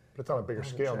hasn't. But it's on a bigger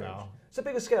scale changed. now. It's a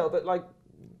bigger scale, but like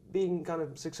being kind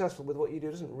of successful with what you do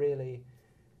doesn't really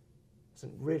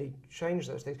change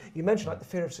those things. You mentioned like the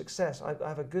fear of success. I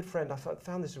have a good friend. I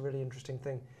found this a really interesting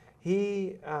thing.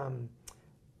 He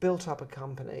built up a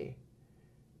company.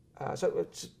 So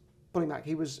it's pulling back.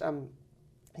 He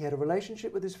had a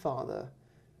relationship with his father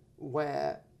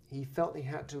where he felt he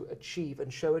had to achieve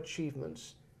and show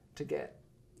achievements to get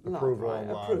approval, love,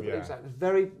 right? love, yeah. Exactly.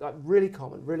 Very really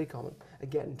common.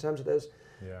 Again, in terms of those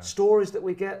Yeah. stories that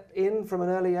we get in from an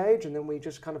early age, and then we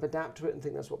just kind of adapt to it and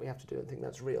think that's what we have to do and think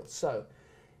that's real. So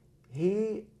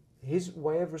his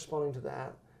way of responding to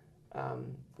that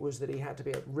was that he had to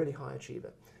be a really high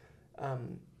achiever.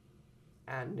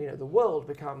 And the world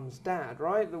becomes dad,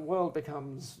 right? The world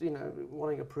becomes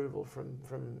wanting approval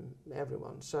from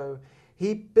everyone. So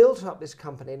he built up this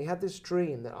company, and he had this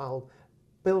dream that I'll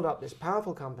build up this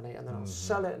powerful company, and then I'll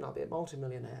sell it, and I'll be a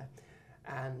multimillionaire.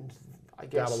 And I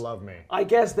guess Dad'll love me. I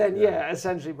guess then,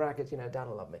 essentially brackets,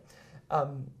 Dad'll love me.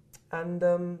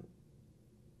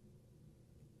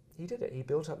 He did it. He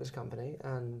built up this company,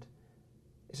 and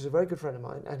this is a very good friend of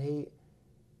mine, and he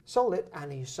sold it,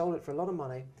 and he sold it for a lot of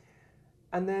money.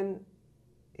 And then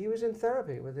he was in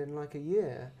therapy within like a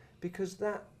year, because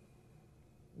that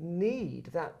need,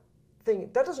 that thing,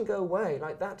 that doesn't go away.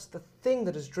 Like, that's the thing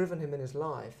that has driven him in his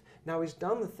life. Now he's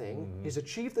done the thing, he's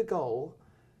achieved the goal,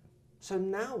 so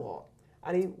now what?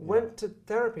 And he went to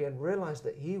therapy and realized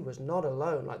that he was not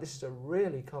alone. Like, this is a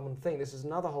really common thing. This is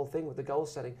another whole thing with the goal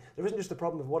setting. There isn't just the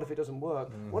problem of what if it doesn't work?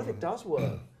 What if it does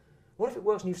work? What if it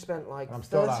works and you've spent like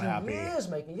 30 years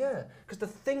making, because the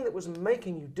thing that was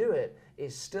making you do it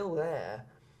is still there,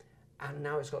 and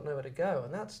now it's got nowhere to go.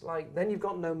 And that's like, then you've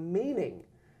got no meaning.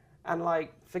 And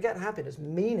like, forget happiness,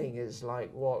 meaning is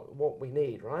like what we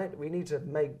need, right? We need to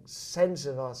make sense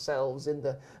of ourselves in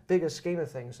the bigger scheme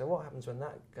of things. So what happens when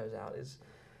that goes out is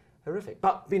horrific.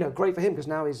 But great for him, because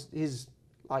now he's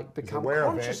like become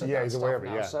conscious of that he's stuff aware of it,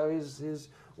 now. yeah. So he's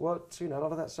worked a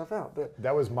lot of that stuff out. But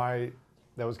that was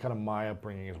kind of my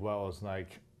upbringing as well. Is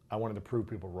like, I wanted to prove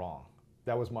people wrong.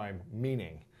 That was my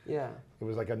meaning. Yeah. It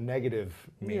was like a negative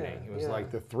meaning. It was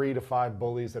like the 3 to 5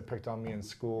 bullies that picked on me in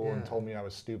school and told me I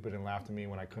was stupid and laughed at me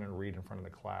when I couldn't read in front of the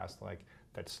class. Like,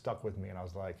 that stuck with me, and I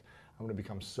was like, I'm going to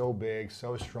become so big,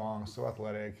 so strong, so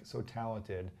athletic, so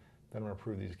talented that I'm going to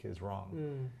prove these kids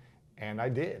wrong. And I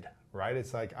did, right?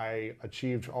 It's like I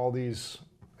achieved all these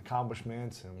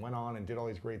accomplishments and went on and did all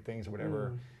these great things or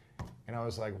whatever. And I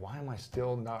was like, why am I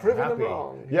still not proving happy? Them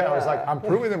wrong. Yeah, I was like, I'm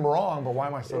proving them wrong, but why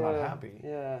am I still not happy?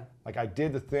 Yeah. Like, I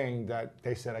did the thing that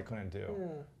they said I couldn't do,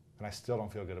 and I still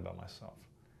don't feel good about myself.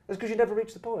 It's because you never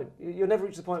reach the point. You'll never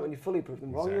reach the point when you fully prove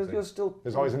them wrong. Exactly. You're still.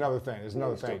 There's always another thing. There's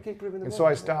another thing. Still keep proving them and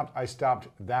wrong. so I stopped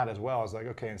that as well. I was like,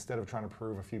 okay, instead of trying to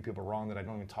prove a few people wrong that I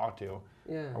don't even talk to,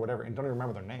 or whatever, and don't even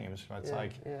remember their names, it's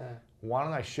like, why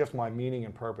don't I shift my meaning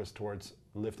and purpose towards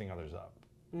lifting others up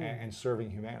and serving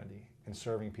humanity and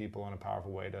serving people in a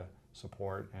powerful way to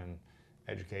support and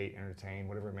educate, entertain,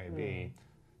 whatever it may be,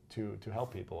 to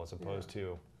help people as opposed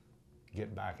to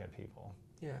get back at people.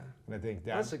 Yeah. And I think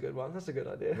that's a good one. That's a good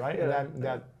idea. Right? Yeah. And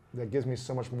that gives me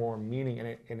so much more meaning,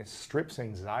 and it strips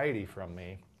anxiety from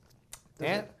me.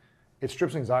 It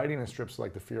strips anxiety, and it strips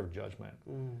like the fear of judgment.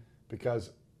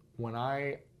 Because when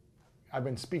I've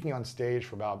been speaking on stage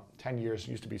for about 10 years,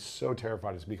 used to be so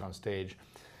terrified to speak on stage.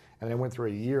 And then I went through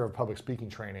a year of public speaking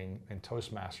training and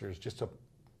Toastmasters just to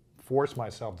force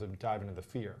myself to dive into the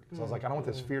fear. Because I was like, I don't want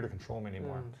this fear to control me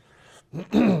anymore.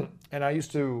 And I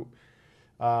used to,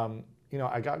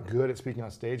 I got good at speaking on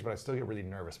stage, but I still get really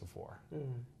nervous before.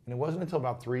 And it wasn't until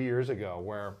about 3 years ago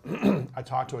where I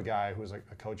talked to a guy who was like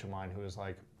a coach of mine who was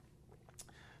like,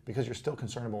 because you're still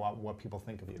concerned about what people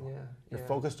think of you. Yeah, You're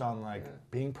focused on like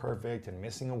being perfect and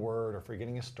missing a word or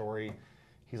forgetting a story.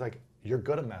 He's like, you're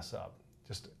gonna mess up.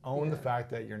 Just own the fact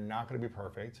that you're not going to be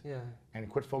perfect, and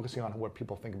quit focusing on what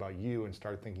people think about you and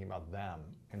start thinking about them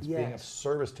and being of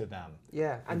service to them.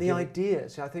 Yeah, and the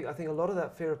ideas. I think a lot of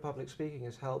that fear of public speaking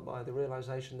is helped by the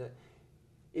realization that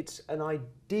it's an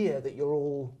idea that you're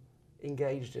all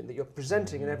engaged in, that you're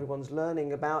presenting and everyone's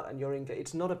learning about, and you're engaged.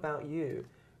 It's not about you,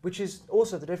 which is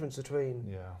also the difference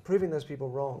between proving those people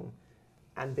wrong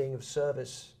and being of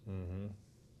service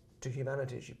to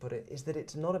humanity, as you put it, is that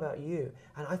it's not about you.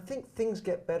 And I think things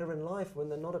get better in life when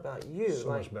they're not about you. So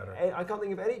much better. I can't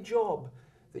think of any job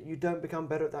that you don't become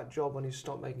better at that job when you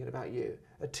stop making it about you.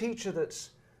 A teacher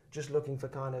that's just looking for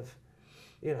kind of,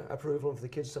 approval for the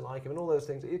kids to like him and all those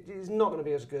things, it is not going to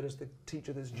be as good as the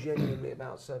teacher that's genuinely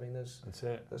about serving those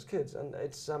kids. And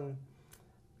it's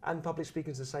and public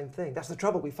speaking is the same thing. That's the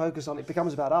trouble. We focus on it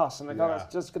becomes about us, and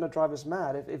that's just going to drive us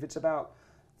mad. If it's about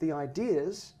the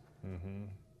ideas.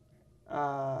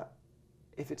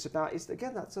 If it's about, it's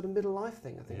again that sort of middle life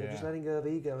thing. I think you're just letting go of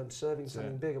ego and serving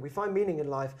something bigger. We find meaning in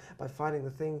life by finding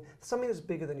something that's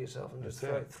bigger than yourself, and just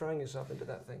throwing yourself into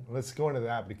that thing. Let's go into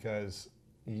that, because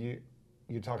you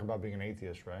talk about being an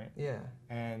atheist, right? Yeah.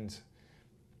 And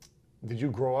did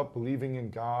you grow up believing in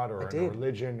God or in a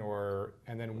religion,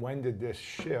 and then when did this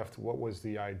shift? What was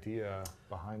the idea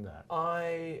behind that?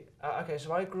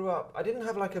 So I grew up, I didn't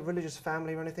have like a religious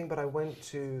family or anything, but I went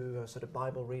to a sort of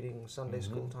Bible reading, Sunday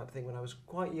school type thing when I was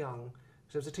quite young.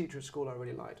 So there was a teacher at school I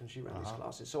really liked, and she ran these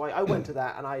classes. So I went to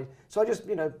that, and I just,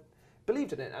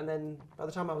 believed in it. And then by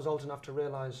the time I was old enough to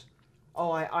realize,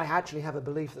 I actually have a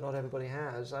belief that not everybody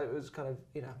has. I was kind of,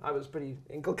 I was pretty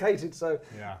inculcated, so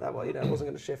that it wasn't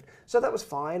going to shift. So that was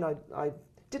fine. I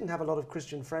didn't have a lot of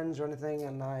Christian friends or anything,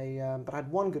 and but I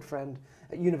had one good friend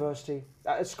at university,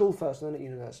 at school first, and then at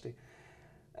university.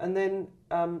 And then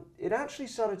it actually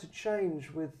started to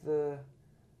change with the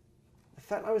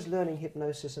fact I was learning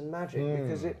hypnosis and magic,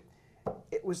 because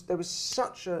there was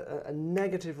such a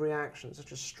negative reaction,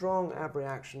 such a strong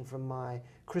abreaction from my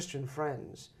Christian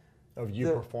friends. Of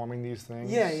you performing these things?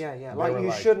 Yeah. Like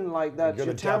you shouldn't like that.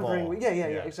 You're tampering. Yeah,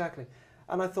 exactly.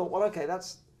 And I thought, well, okay,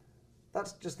 that's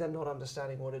just them not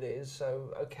understanding what it is.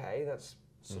 So okay, that's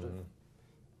sort of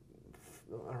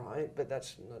all right, but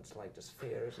that's like just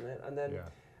fear, isn't it?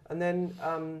 And then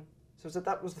so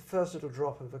that was the first little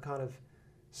drop of a kind of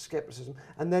skepticism.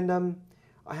 And then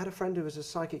I had a friend who was a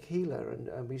psychic healer,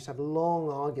 and we used to have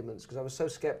long arguments because I was so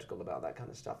skeptical about that kind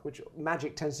of stuff, which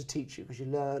magic tends to teach you, because you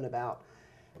learn about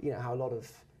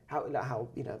how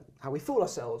we fool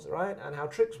ourselves, right, and how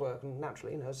tricks work, and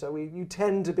naturally, so you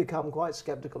tend to become quite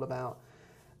skeptical about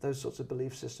those sorts of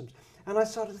belief systems. And I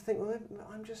started to think, well, am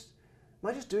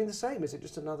I just doing the same? Is it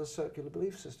just another circular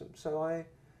belief system? So I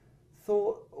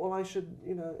thought, well, I should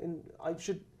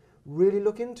really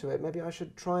look into it. Maybe I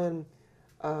should try and,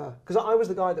 because I was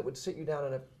the guy that would sit you down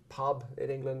in a pub in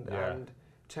England and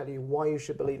tell you why you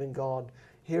should believe in God.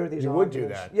 Here are these arguments. You would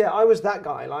do that. Yeah, I was that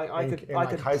guy. Like I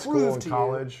could high school and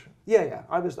college. Yeah.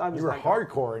 I was. You were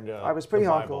hardcore into. I was pretty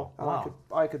hardcore, and wow.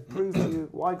 I could prove to you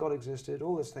why God existed,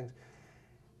 all those things.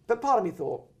 But part of me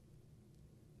thought,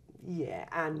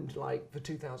 and like for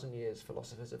 2,000 years,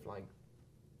 philosophers have like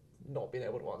not been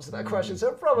able to answer that question.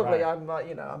 So probably I'm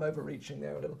overreaching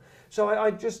there a little. So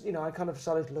I just I kind of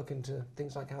started to look into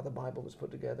things like how the Bible was put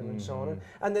together and so on,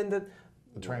 and then the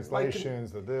translations,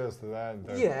 the this, the that,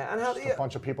 and how a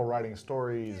bunch of people writing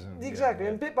stories. Exactly,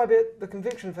 and bit by bit, the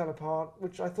conviction fell apart,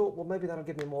 which I thought, well, maybe that'll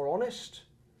give me a more honest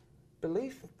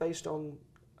belief based on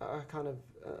a kind of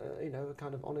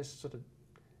honest sort of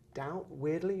doubt,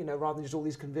 weirdly, rather than just all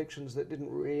these convictions that didn't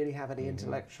really have any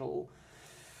intellectual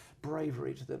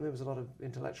bravery to them. There was a lot of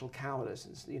intellectual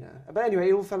cowardice, But anyway,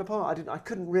 it all fell apart. I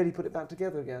couldn't really put it back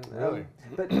together again. Really?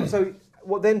 But so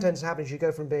what then tends to happen is you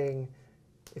go from being,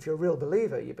 if you're a real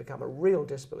believer, you become a real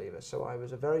disbeliever. So I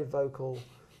was a very vocal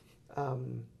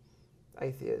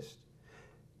atheist.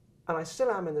 And I still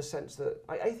am, in the sense that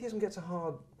atheism gets a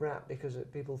hard rap because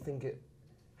people think it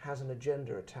has an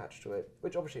agenda attached to it,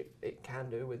 which obviously it can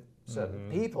do with certain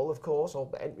people, of course, or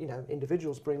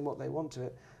individuals bring what they want to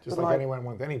it. Just like anyone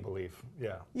with any belief,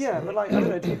 Yeah, but like, I don't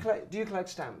know, do you collect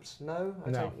stamps? No?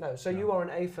 No. So you are an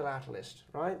aphilatelist,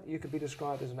 right? You could be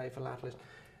described as an aphilatelist,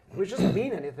 which doesn't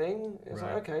mean anything. It's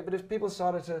like, okay, but if people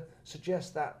started to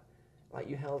suggest that, like,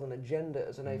 you held an agenda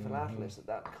as an aphilatelist,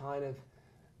 that kind of,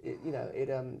 it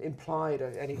implied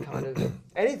any kind of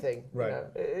anything,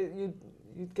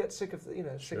 you'd get sick of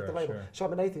sick of the label. Sure. So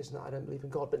I'm an atheist. No, I don't believe in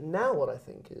God. But now what I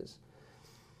think is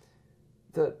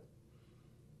that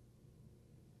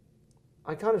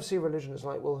I kind of see religion as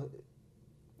like, well,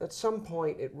 at some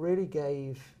point it really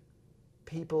gave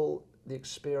people the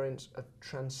experience of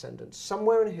transcendence.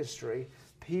 Somewhere in history,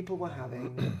 people were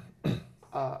having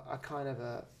a kind of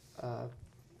a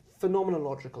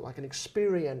phenomenological, like an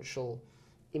experiential,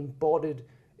 embodied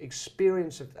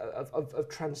experience of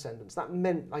transcendence. That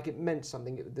meant, like, it meant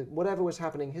something. Whatever was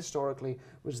happening historically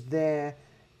was there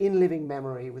in living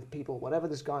memory with people, whatever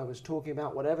this guy was talking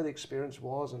about, whatever the experience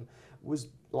was, and was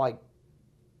like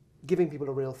giving people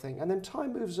a real thing. And then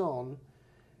time moves on,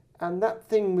 and that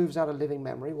thing moves out of living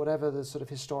memory, whatever the sort of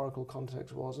historical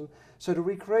context was. And so to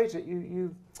recreate it,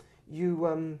 you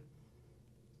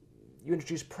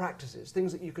introduce practices,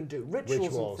 things that you can do,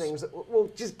 rituals and things that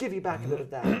will just give you back a bit of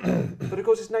that. But of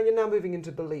course, you're now moving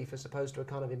into belief as opposed to a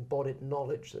kind of embodied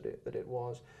knowledge that it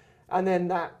was. And then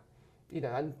that,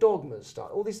 and dogmas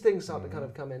start, all these things start to kind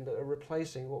of come in that are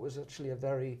replacing what was actually a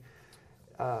very,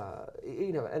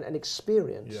 an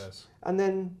experience. Yes. And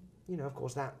then, of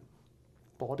course, that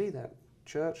body, that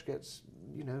church gets,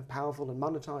 powerful and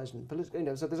monetized and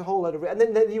political, so there's a whole load of, and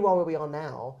then you are where we are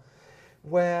now,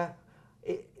 where,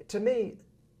 to me,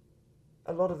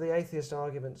 a lot of the atheist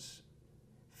arguments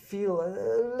feel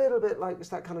a little bit like it's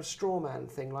that kind of straw man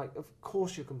thing. Like, of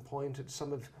course you can point at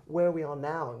some of where we are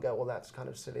now and go, well, that's kind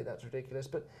of silly, that's ridiculous.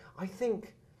 But I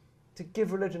think, to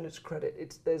give religion its credit,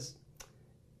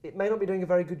 it may not be doing a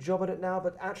very good job at it now,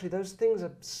 but actually those things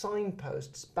are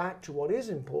signposts back to what is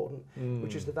important,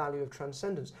 which is the value of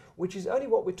transcendence, which is only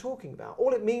what we're talking about.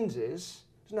 All it means is,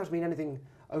 it doesn't have to mean anything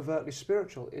overtly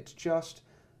spiritual, it's just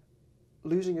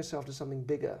losing yourself to something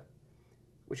bigger,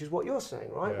 which is what you're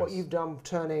saying, right? Yes. What you've done,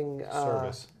 turning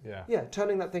service,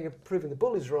 turning that thing of proving the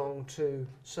bull is wrong to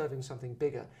serving something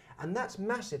bigger, and that's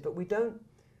massive. But we don't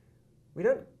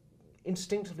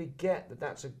instinctively get that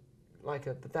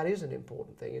that is an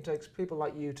important thing. It takes people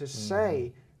like you to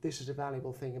say this is a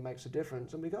valuable thing and makes a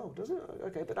difference, and we go, does it?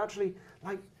 Okay, but actually,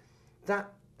 like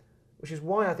that, which is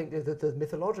why I think the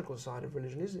mythological side of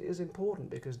religion is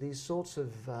important, because these sorts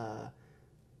of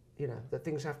that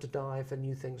things have to die for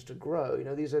new things to grow.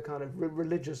 These are kind of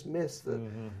religious myths that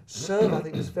serve, I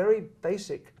think, this very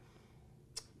basic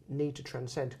need to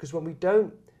transcend. Because when we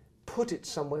don't put it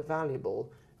somewhere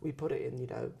valuable, we put it in,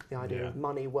 the idea of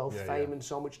money, wealth, fame, and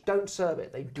so on, which don't serve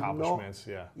it. They do not.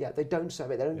 They don't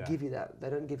serve it. They don't give you that. They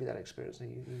don't give you that experience.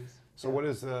 So what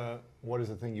is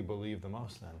the thing you believe the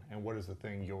most then, and what is the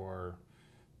thing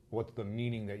what's the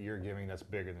meaning that you're giving that's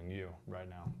bigger than you right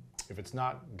now? If it's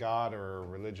not God or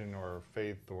religion or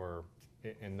faith or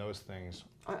in those things.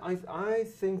 I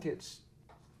think it's,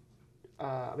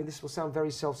 this will sound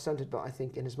very self-centered, but I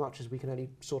think in as much as we can only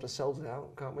sort ourselves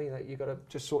out, can't we? That you've got to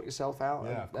just sort yourself out,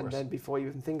 and then before you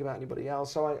even think about anybody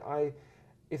else. So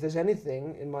if there's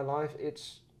anything in my life,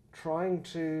 it's trying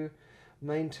to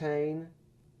maintain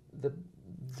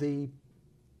the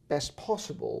best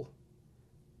possible,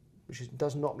 which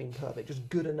does not mean perfect, just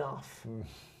good enough.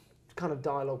 Kind of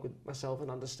dialogue with myself and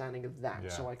understanding of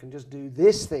that, so I can just do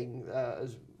this thing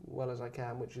as well as I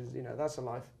can, which is, that's a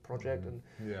life project and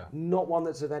not one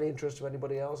that's of any interest to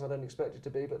anybody else. I don't expect it to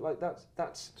be, but like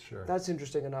that's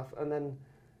interesting enough. And then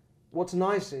what's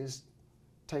nice is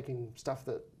taking stuff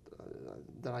that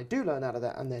I do learn out of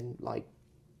that, and then like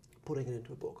putting it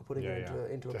into a book or putting it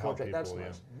into a project. People, that's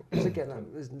nice. Because again,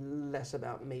 that is less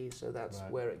about me, so that's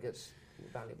where it gets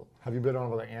valuable. Have you been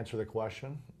able to answer the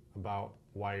question about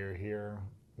why you're here,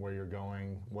 where you're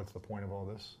going, what's the point of all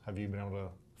this? Have you been able to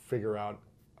figure out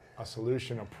a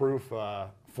solution, a proof, a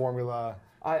formula?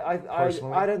 I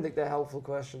don't think they're helpful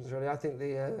questions, really. I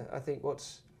think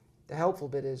what's the helpful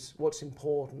bit is what's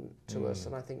important to us,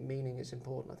 and I think meaning is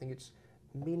important. I think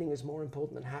meaning is more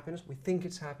important than happiness. We think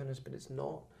it's happiness, but it's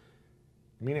not.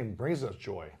 Meaning brings us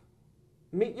joy.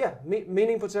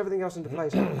 Meaning puts everything else into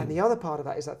place. And the other part of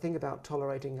that is that thing about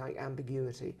tolerating like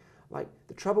ambiguity. Like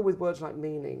the trouble with words like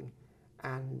meaning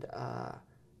and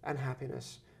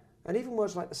happiness, and even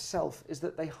words like the self, is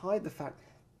that they hide the fact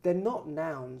they're not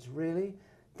nouns really.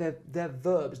 They're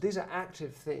verbs. These are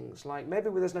active things. Like maybe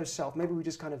there's no self. Maybe we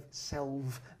just kind of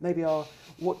self. Maybe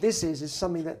what this is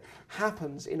something that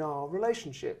happens in our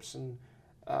relationships, and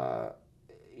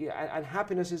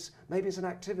happiness is maybe it's an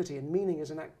activity, and meaning is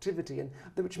an activity, and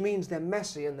which means they're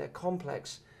messy and they're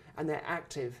complex and they're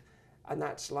active, and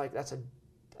that's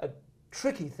a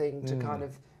tricky thing to kind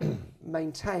of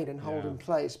maintain and hold in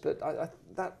place. But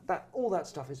that all that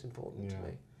stuff is important to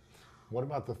me. What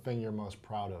about the thing you're most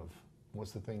proud of?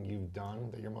 What's the thing you've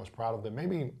done that you're most proud of that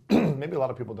maybe a lot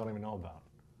of people don't even know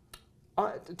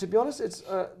about? To be honest, it's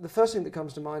the first thing that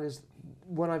comes to mind is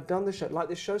when I've done the show, like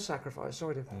this show Sacrifice.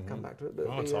 Sorry to come back to it, but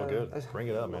it's all good. Bring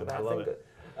it up, man. I love it.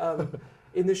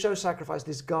 In the show Sacrifice,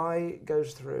 this guy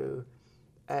goes through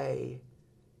a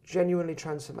genuinely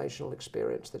transformational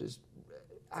experience that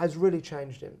has really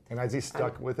changed him. And has he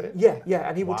stuck with it? Yeah,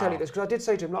 and he will tell you Wow. this, because I did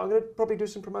say to him, like, I'm going to probably do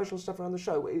some promotional stuff around the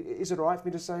show. Is it all right for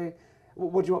me to say,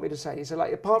 what do you want me to say? He said,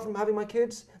 like, apart from having my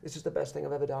kids, this is the best thing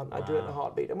I've ever done. I do it in a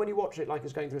heartbeat. And when you watch it, like,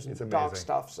 he's going through some dark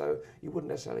stuff, so you wouldn't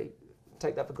necessarily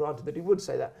take that for granted that he would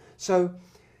say that. So,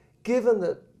 given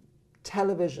that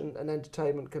television and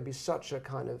entertainment can be such a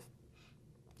kind of,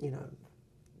 you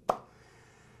know,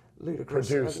 ludicrous,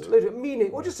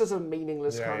 meaning, or just as a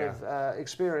meaningless of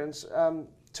experience,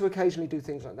 to occasionally do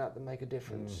things like that make a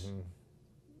difference.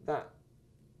 That,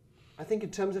 I think,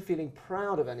 in terms of feeling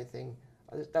proud of anything,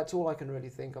 that's all I can really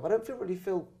think of. I don't really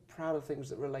feel proud of things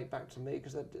that relate back to me,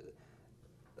 because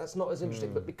that's not as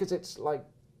interesting. But because it's like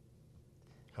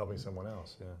helping someone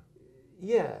else,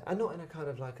 and not in a kind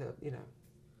of like a, you know,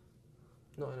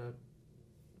 not in a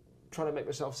trying to make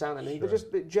myself sound anything, but just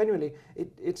genuinely,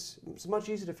 it's much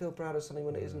easier to feel proud of something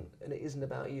when it isn't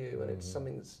about you, and it's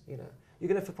something that's, you know, you're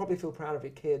going to probably feel proud of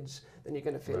your kids than you're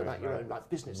going to feel about your own life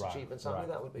business achievements. Something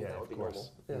that would be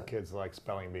normal. Yeah. Your kids like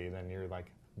spelling bee, then you're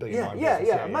like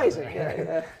amazing.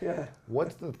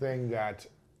 What's the thing that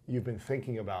you've been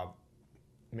thinking about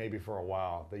maybe for a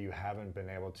while that you haven't been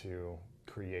able to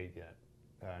create yet?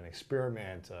 An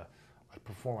experiment, a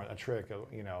performance, a trick,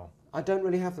 you know? I don't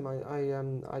really have them.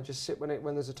 I just sit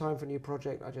when there's a time for a new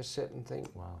project. I just sit and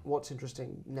think, what's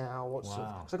interesting now?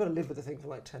 Because I've got to live with the thing for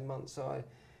like 10 months. So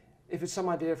if it's some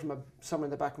idea from somewhere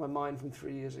in the back of my mind from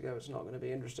 3 years ago, it's not going to be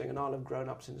interesting, and I'll have grown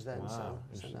up since then. So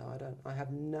no, I don't. I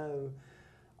have no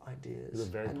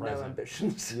ideas and no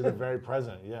ambitions. You're very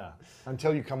present,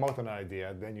 until you come up with an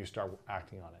idea, then you start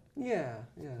acting on it. Yeah.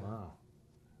 Wow.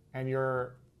 And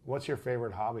what's your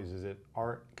favorite hobbies? Is it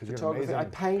art? Because you're an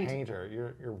amazing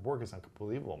painter. Your work is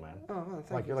unbelievable, man. Oh, well,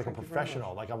 like you're like thank a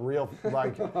professional, like a real,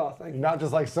 like thank you. not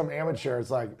just like some amateur.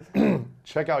 It's like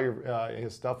check out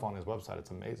his stuff on his website.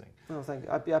 It's amazing. Oh, thank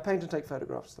you. I paint and take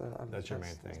photographs. That's your main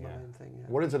thing. That's my main thing. Yeah.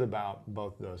 What is it about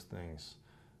both those things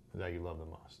that you love the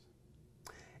most?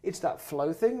 It's that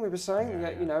flow thing we were saying,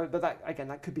 you know. But that, again,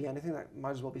 that could be anything. That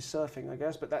might as well be surfing, I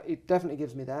guess. But it definitely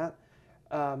gives me that.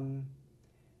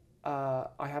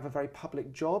 I have a very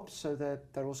public job, so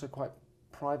they're also quite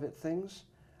private things.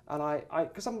 And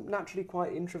because I'm naturally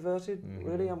quite introverted,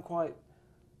 really, I'm quite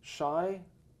shy.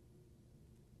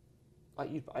 Like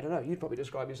I don't know, you'd probably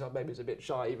describe yourself maybe as a bit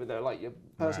shy, even though like your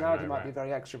personality might be very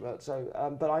extrovert. So,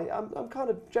 but I'm kind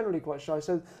of generally quite shy.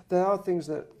 So there are things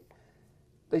that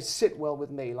they sit well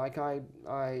with me. Like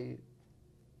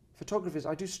photography,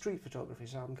 I do street photography,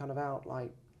 so I'm kind of out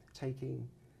like taking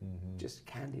just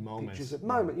candid pictures of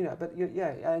moment, you know. But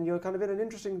and you're kind of in an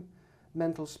interesting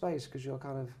mental space because you're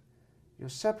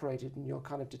separated and you're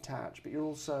kind of detached, but you're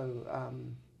also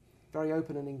very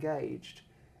open and engaged.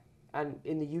 And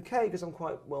in the UK, because I'm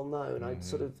quite well known, I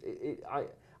sort of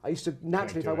I used to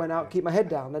naturally, if I went out, keep my head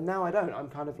down, and now I don't. I'm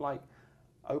kind of like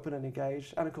open and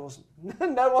engaged, and of course,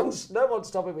 no one's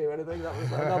stopping me or anything. That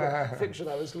was another fiction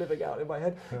I was living out in my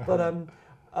head.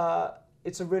 But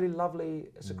it's a really lovely,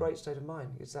 it's a great state of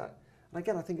mind. It's that, and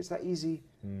again, I think it's that easy,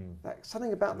 that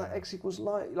something about that X equals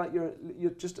like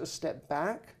you're just a step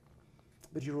back,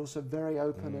 but you're also very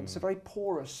open, and it's a very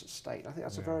porous state. I think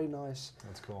that's a very nice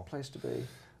place to be.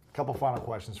 A couple final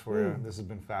questions for you. This has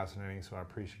been fascinating, so I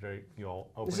appreciate you all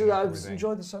opening up everything. I've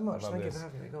enjoyed this so much. Thank you for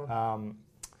having me. Go on.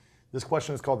 This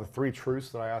question is called the 3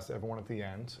 truths that I asked everyone at the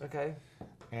end. Okay.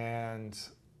 And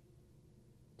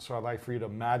so I'd like for you to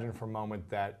imagine for a moment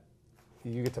that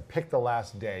you get to pick the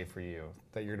last day for you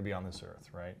that you're to be on this earth,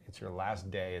 right? It's your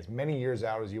last day, as many years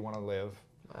out as you want to live.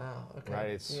 Wow, okay. Right?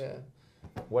 It's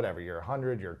whatever, you're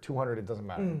 100, you're 200, it doesn't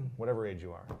matter, whatever age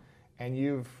you are. And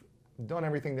you've done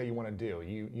everything that you want to do.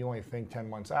 You only think 10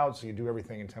 months out, so you do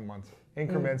everything in 10-month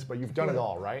increments, but you've done it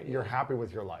all, right? You're happy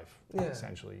with your life,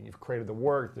 essentially. You've created the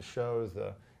work, the shows,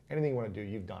 anything you want to do,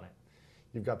 you've done it.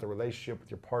 You've got the relationship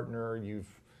with your partner, you've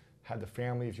had the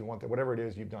family if you want that, whatever it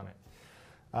is, you've done it.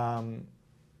 And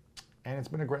it's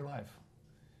been a great life.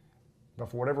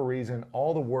 But for whatever reason,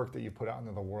 all the work that you put out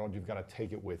into the world, you've got to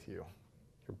take it with you.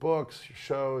 Your books, your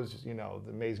shows, you know,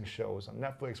 the amazing shows on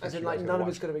Netflix. As in, like, none of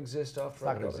it's going to exist after. It's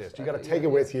not going to exist. You got to take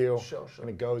it with you, sure. and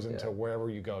it goes into wherever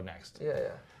you go next. Yeah.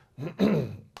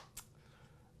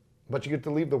 But you get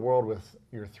to leave the world with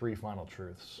your 3 final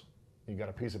truths. You got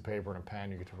a piece of paper and a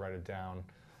pen. You get to write it down,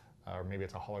 or maybe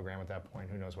it's a hologram at that point.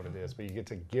 Who knows what it is? But you get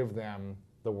to give them,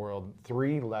 the world,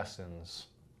 3 lessons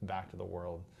back to the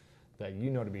world that you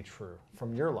know to be true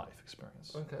from your life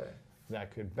experience. Okay.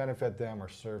 That could benefit them or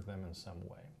serve them in some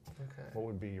way. Okay. What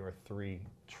would be your 3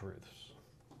 truths?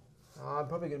 I'm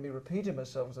probably going to be repeating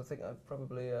myself because I think I've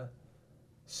probably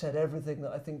said everything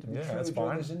that I think to be true that's during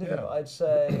fine. this interview. Yeah. I'd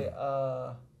say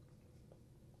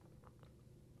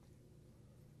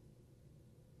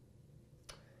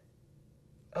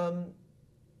don't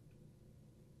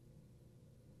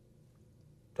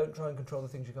try and control the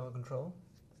things you can't control.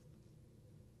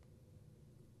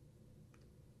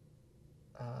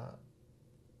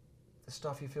 The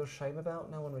stuff you feel shame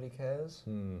about, no one really cares.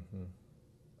 Mm-hmm.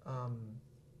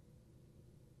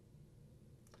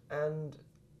 And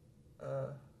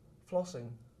flossing.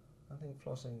 I think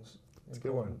flossing's It's a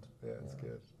good one. Yeah, it's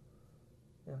good.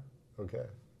 Yeah. Okay,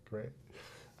 great.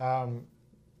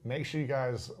 Make sure you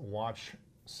guys watch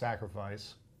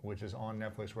Sacrifice, which is on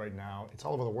Netflix right now. It's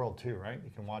all over the world too, right?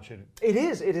 You can watch it. It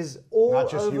is all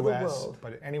not just over US, the world.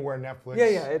 but anywhere Netflix.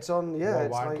 Yeah, it's on. Yeah,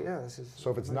 worldwide. it's like this is.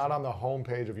 So if it's not on the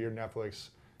homepage of your Netflix,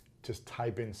 just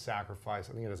type in Sacrifice.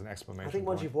 I think it has an exclamation I think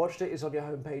once point. you've watched it, it's on your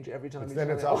homepage every time. Then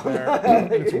it's turn up it there.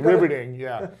 on. It's riveting,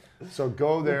 yeah. So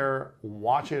go there,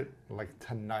 watch it like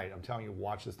tonight. I'm telling you,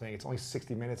 watch this thing. It's only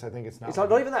 60 minutes, I think. It's not. It's like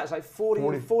not even that. It's like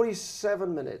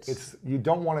 47 minutes. You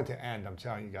don't want it to end. I'm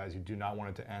telling you guys, you do not want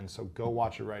it to end. So go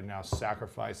watch it right now.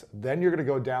 Sacrifice. Then you're gonna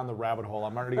go down the rabbit hole.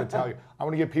 I'm already gonna tell you. I'm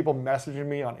gonna get people messaging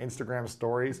me on Instagram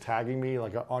stories, tagging me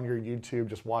like on your YouTube,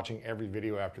 just watching every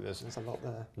video after this. There's a lot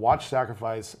there. Watch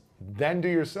Sacrifice. Then do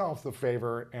yourself the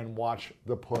favor and watch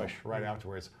The Push right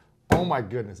afterwards. Oh my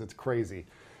goodness, it's crazy.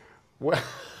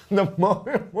 The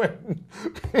moment when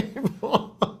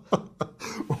people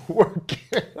were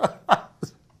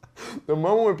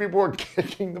were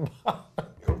kicking the ball.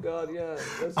 Oh God, yeah.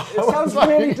 It sounds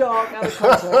really dark out of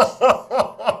context.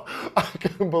 I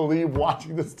couldn't believe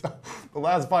watching this stuff. The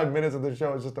last 5 minutes of the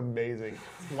show is just amazing.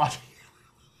 Watching.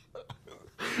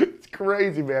 It's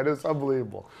crazy, man. It's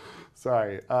unbelievable.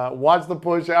 Sorry. Watch The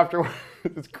Push afterwards.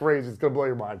 It's crazy. It's gonna blow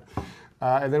your mind.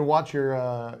 And then watch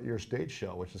your stage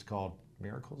show, which is called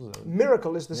Miracles.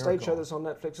 Miracle is the stage show that's on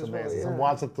Netflix as well. Yeah. So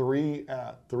watch the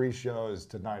three shows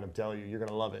tonight. I'm telling you, you're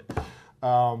gonna love it.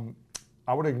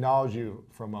 I want to acknowledge you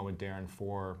for a moment, Derren,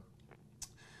 for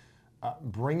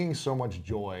bringing so much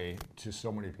joy to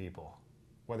so many people,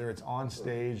 whether it's on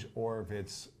stage or if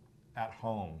it's at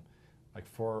home. Like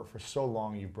for so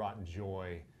long, you've brought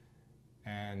joy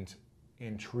and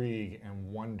intrigue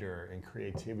and wonder and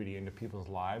creativity into people's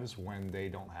lives when they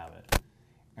don't have it.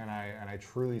 And I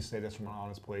truly say this from an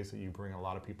honest place, that you bring a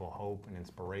lot of people hope and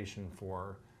inspiration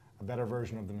for a better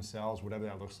version of themselves, whatever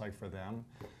that looks like for them,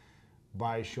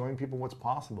 by showing people what's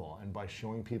possible and by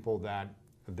showing people that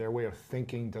their way of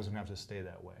thinking doesn't have to stay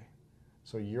that way.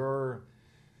 So your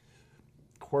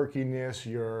quirkiness,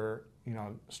 your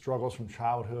struggles from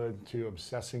childhood to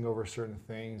obsessing over certain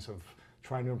things, of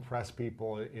trying to impress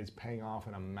people, is paying off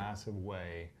in a massive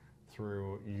way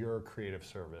through your creative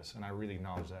service, and I really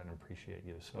acknowledge that and appreciate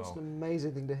you. So it's an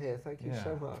amazing thing to hear. Thank you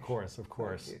so much. Of course, of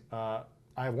course. I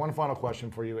have one final question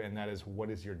for you, and that is, what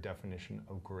is your definition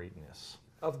of greatness?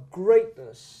 Of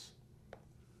greatness,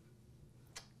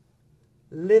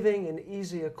 living in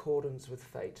easy accordance with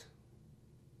fate.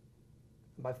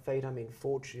 And by fate, I mean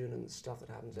fortune and stuff that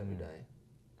happens every day.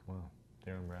 Wow.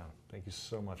 Derren Brown, thank you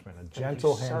so much, man. A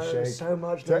gentle handshake. So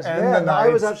much. To end the night. I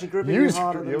was actually gripping you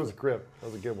hard. It was grip. That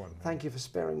was a good one. Man. Thank you for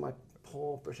sparing my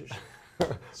poor British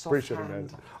soft Appreciate hand.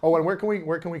 it, man. Oh, and where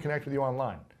can we connect with you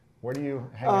online? Where do you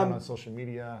hang out on social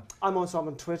media? I'm also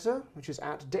on Twitter, which is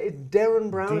at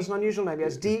Derren Brown. It's an unusual name.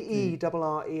 Yes,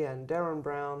 D-E-R-R-E-N. Derren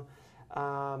Brown.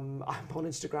 I'm on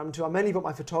Instagram too. I mainly put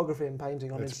my photography and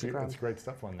painting on Instagram. It's great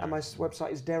stuff on there. And my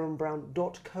website is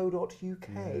derrenbrown.co.uk.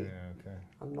 Yeah, okay.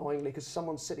 Annoyingly, because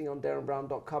someone's sitting on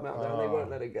derrenbrown.com out there and they won't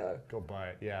let it go. Go buy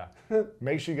it, yeah.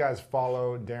 Make sure you guys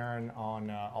follow Derren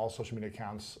on all social media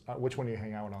accounts. Which one do you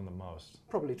hang out on the most?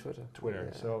 Probably Twitter. Twitter.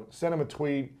 Yeah. So send him a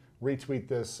tweet, retweet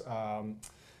this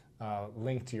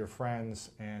link to your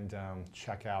friends, and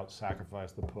check out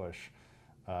Sacrifice, The Push,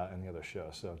 and the other show.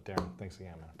 So Derren, thanks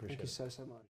again, man. Appreciate it. Thank you so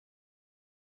much.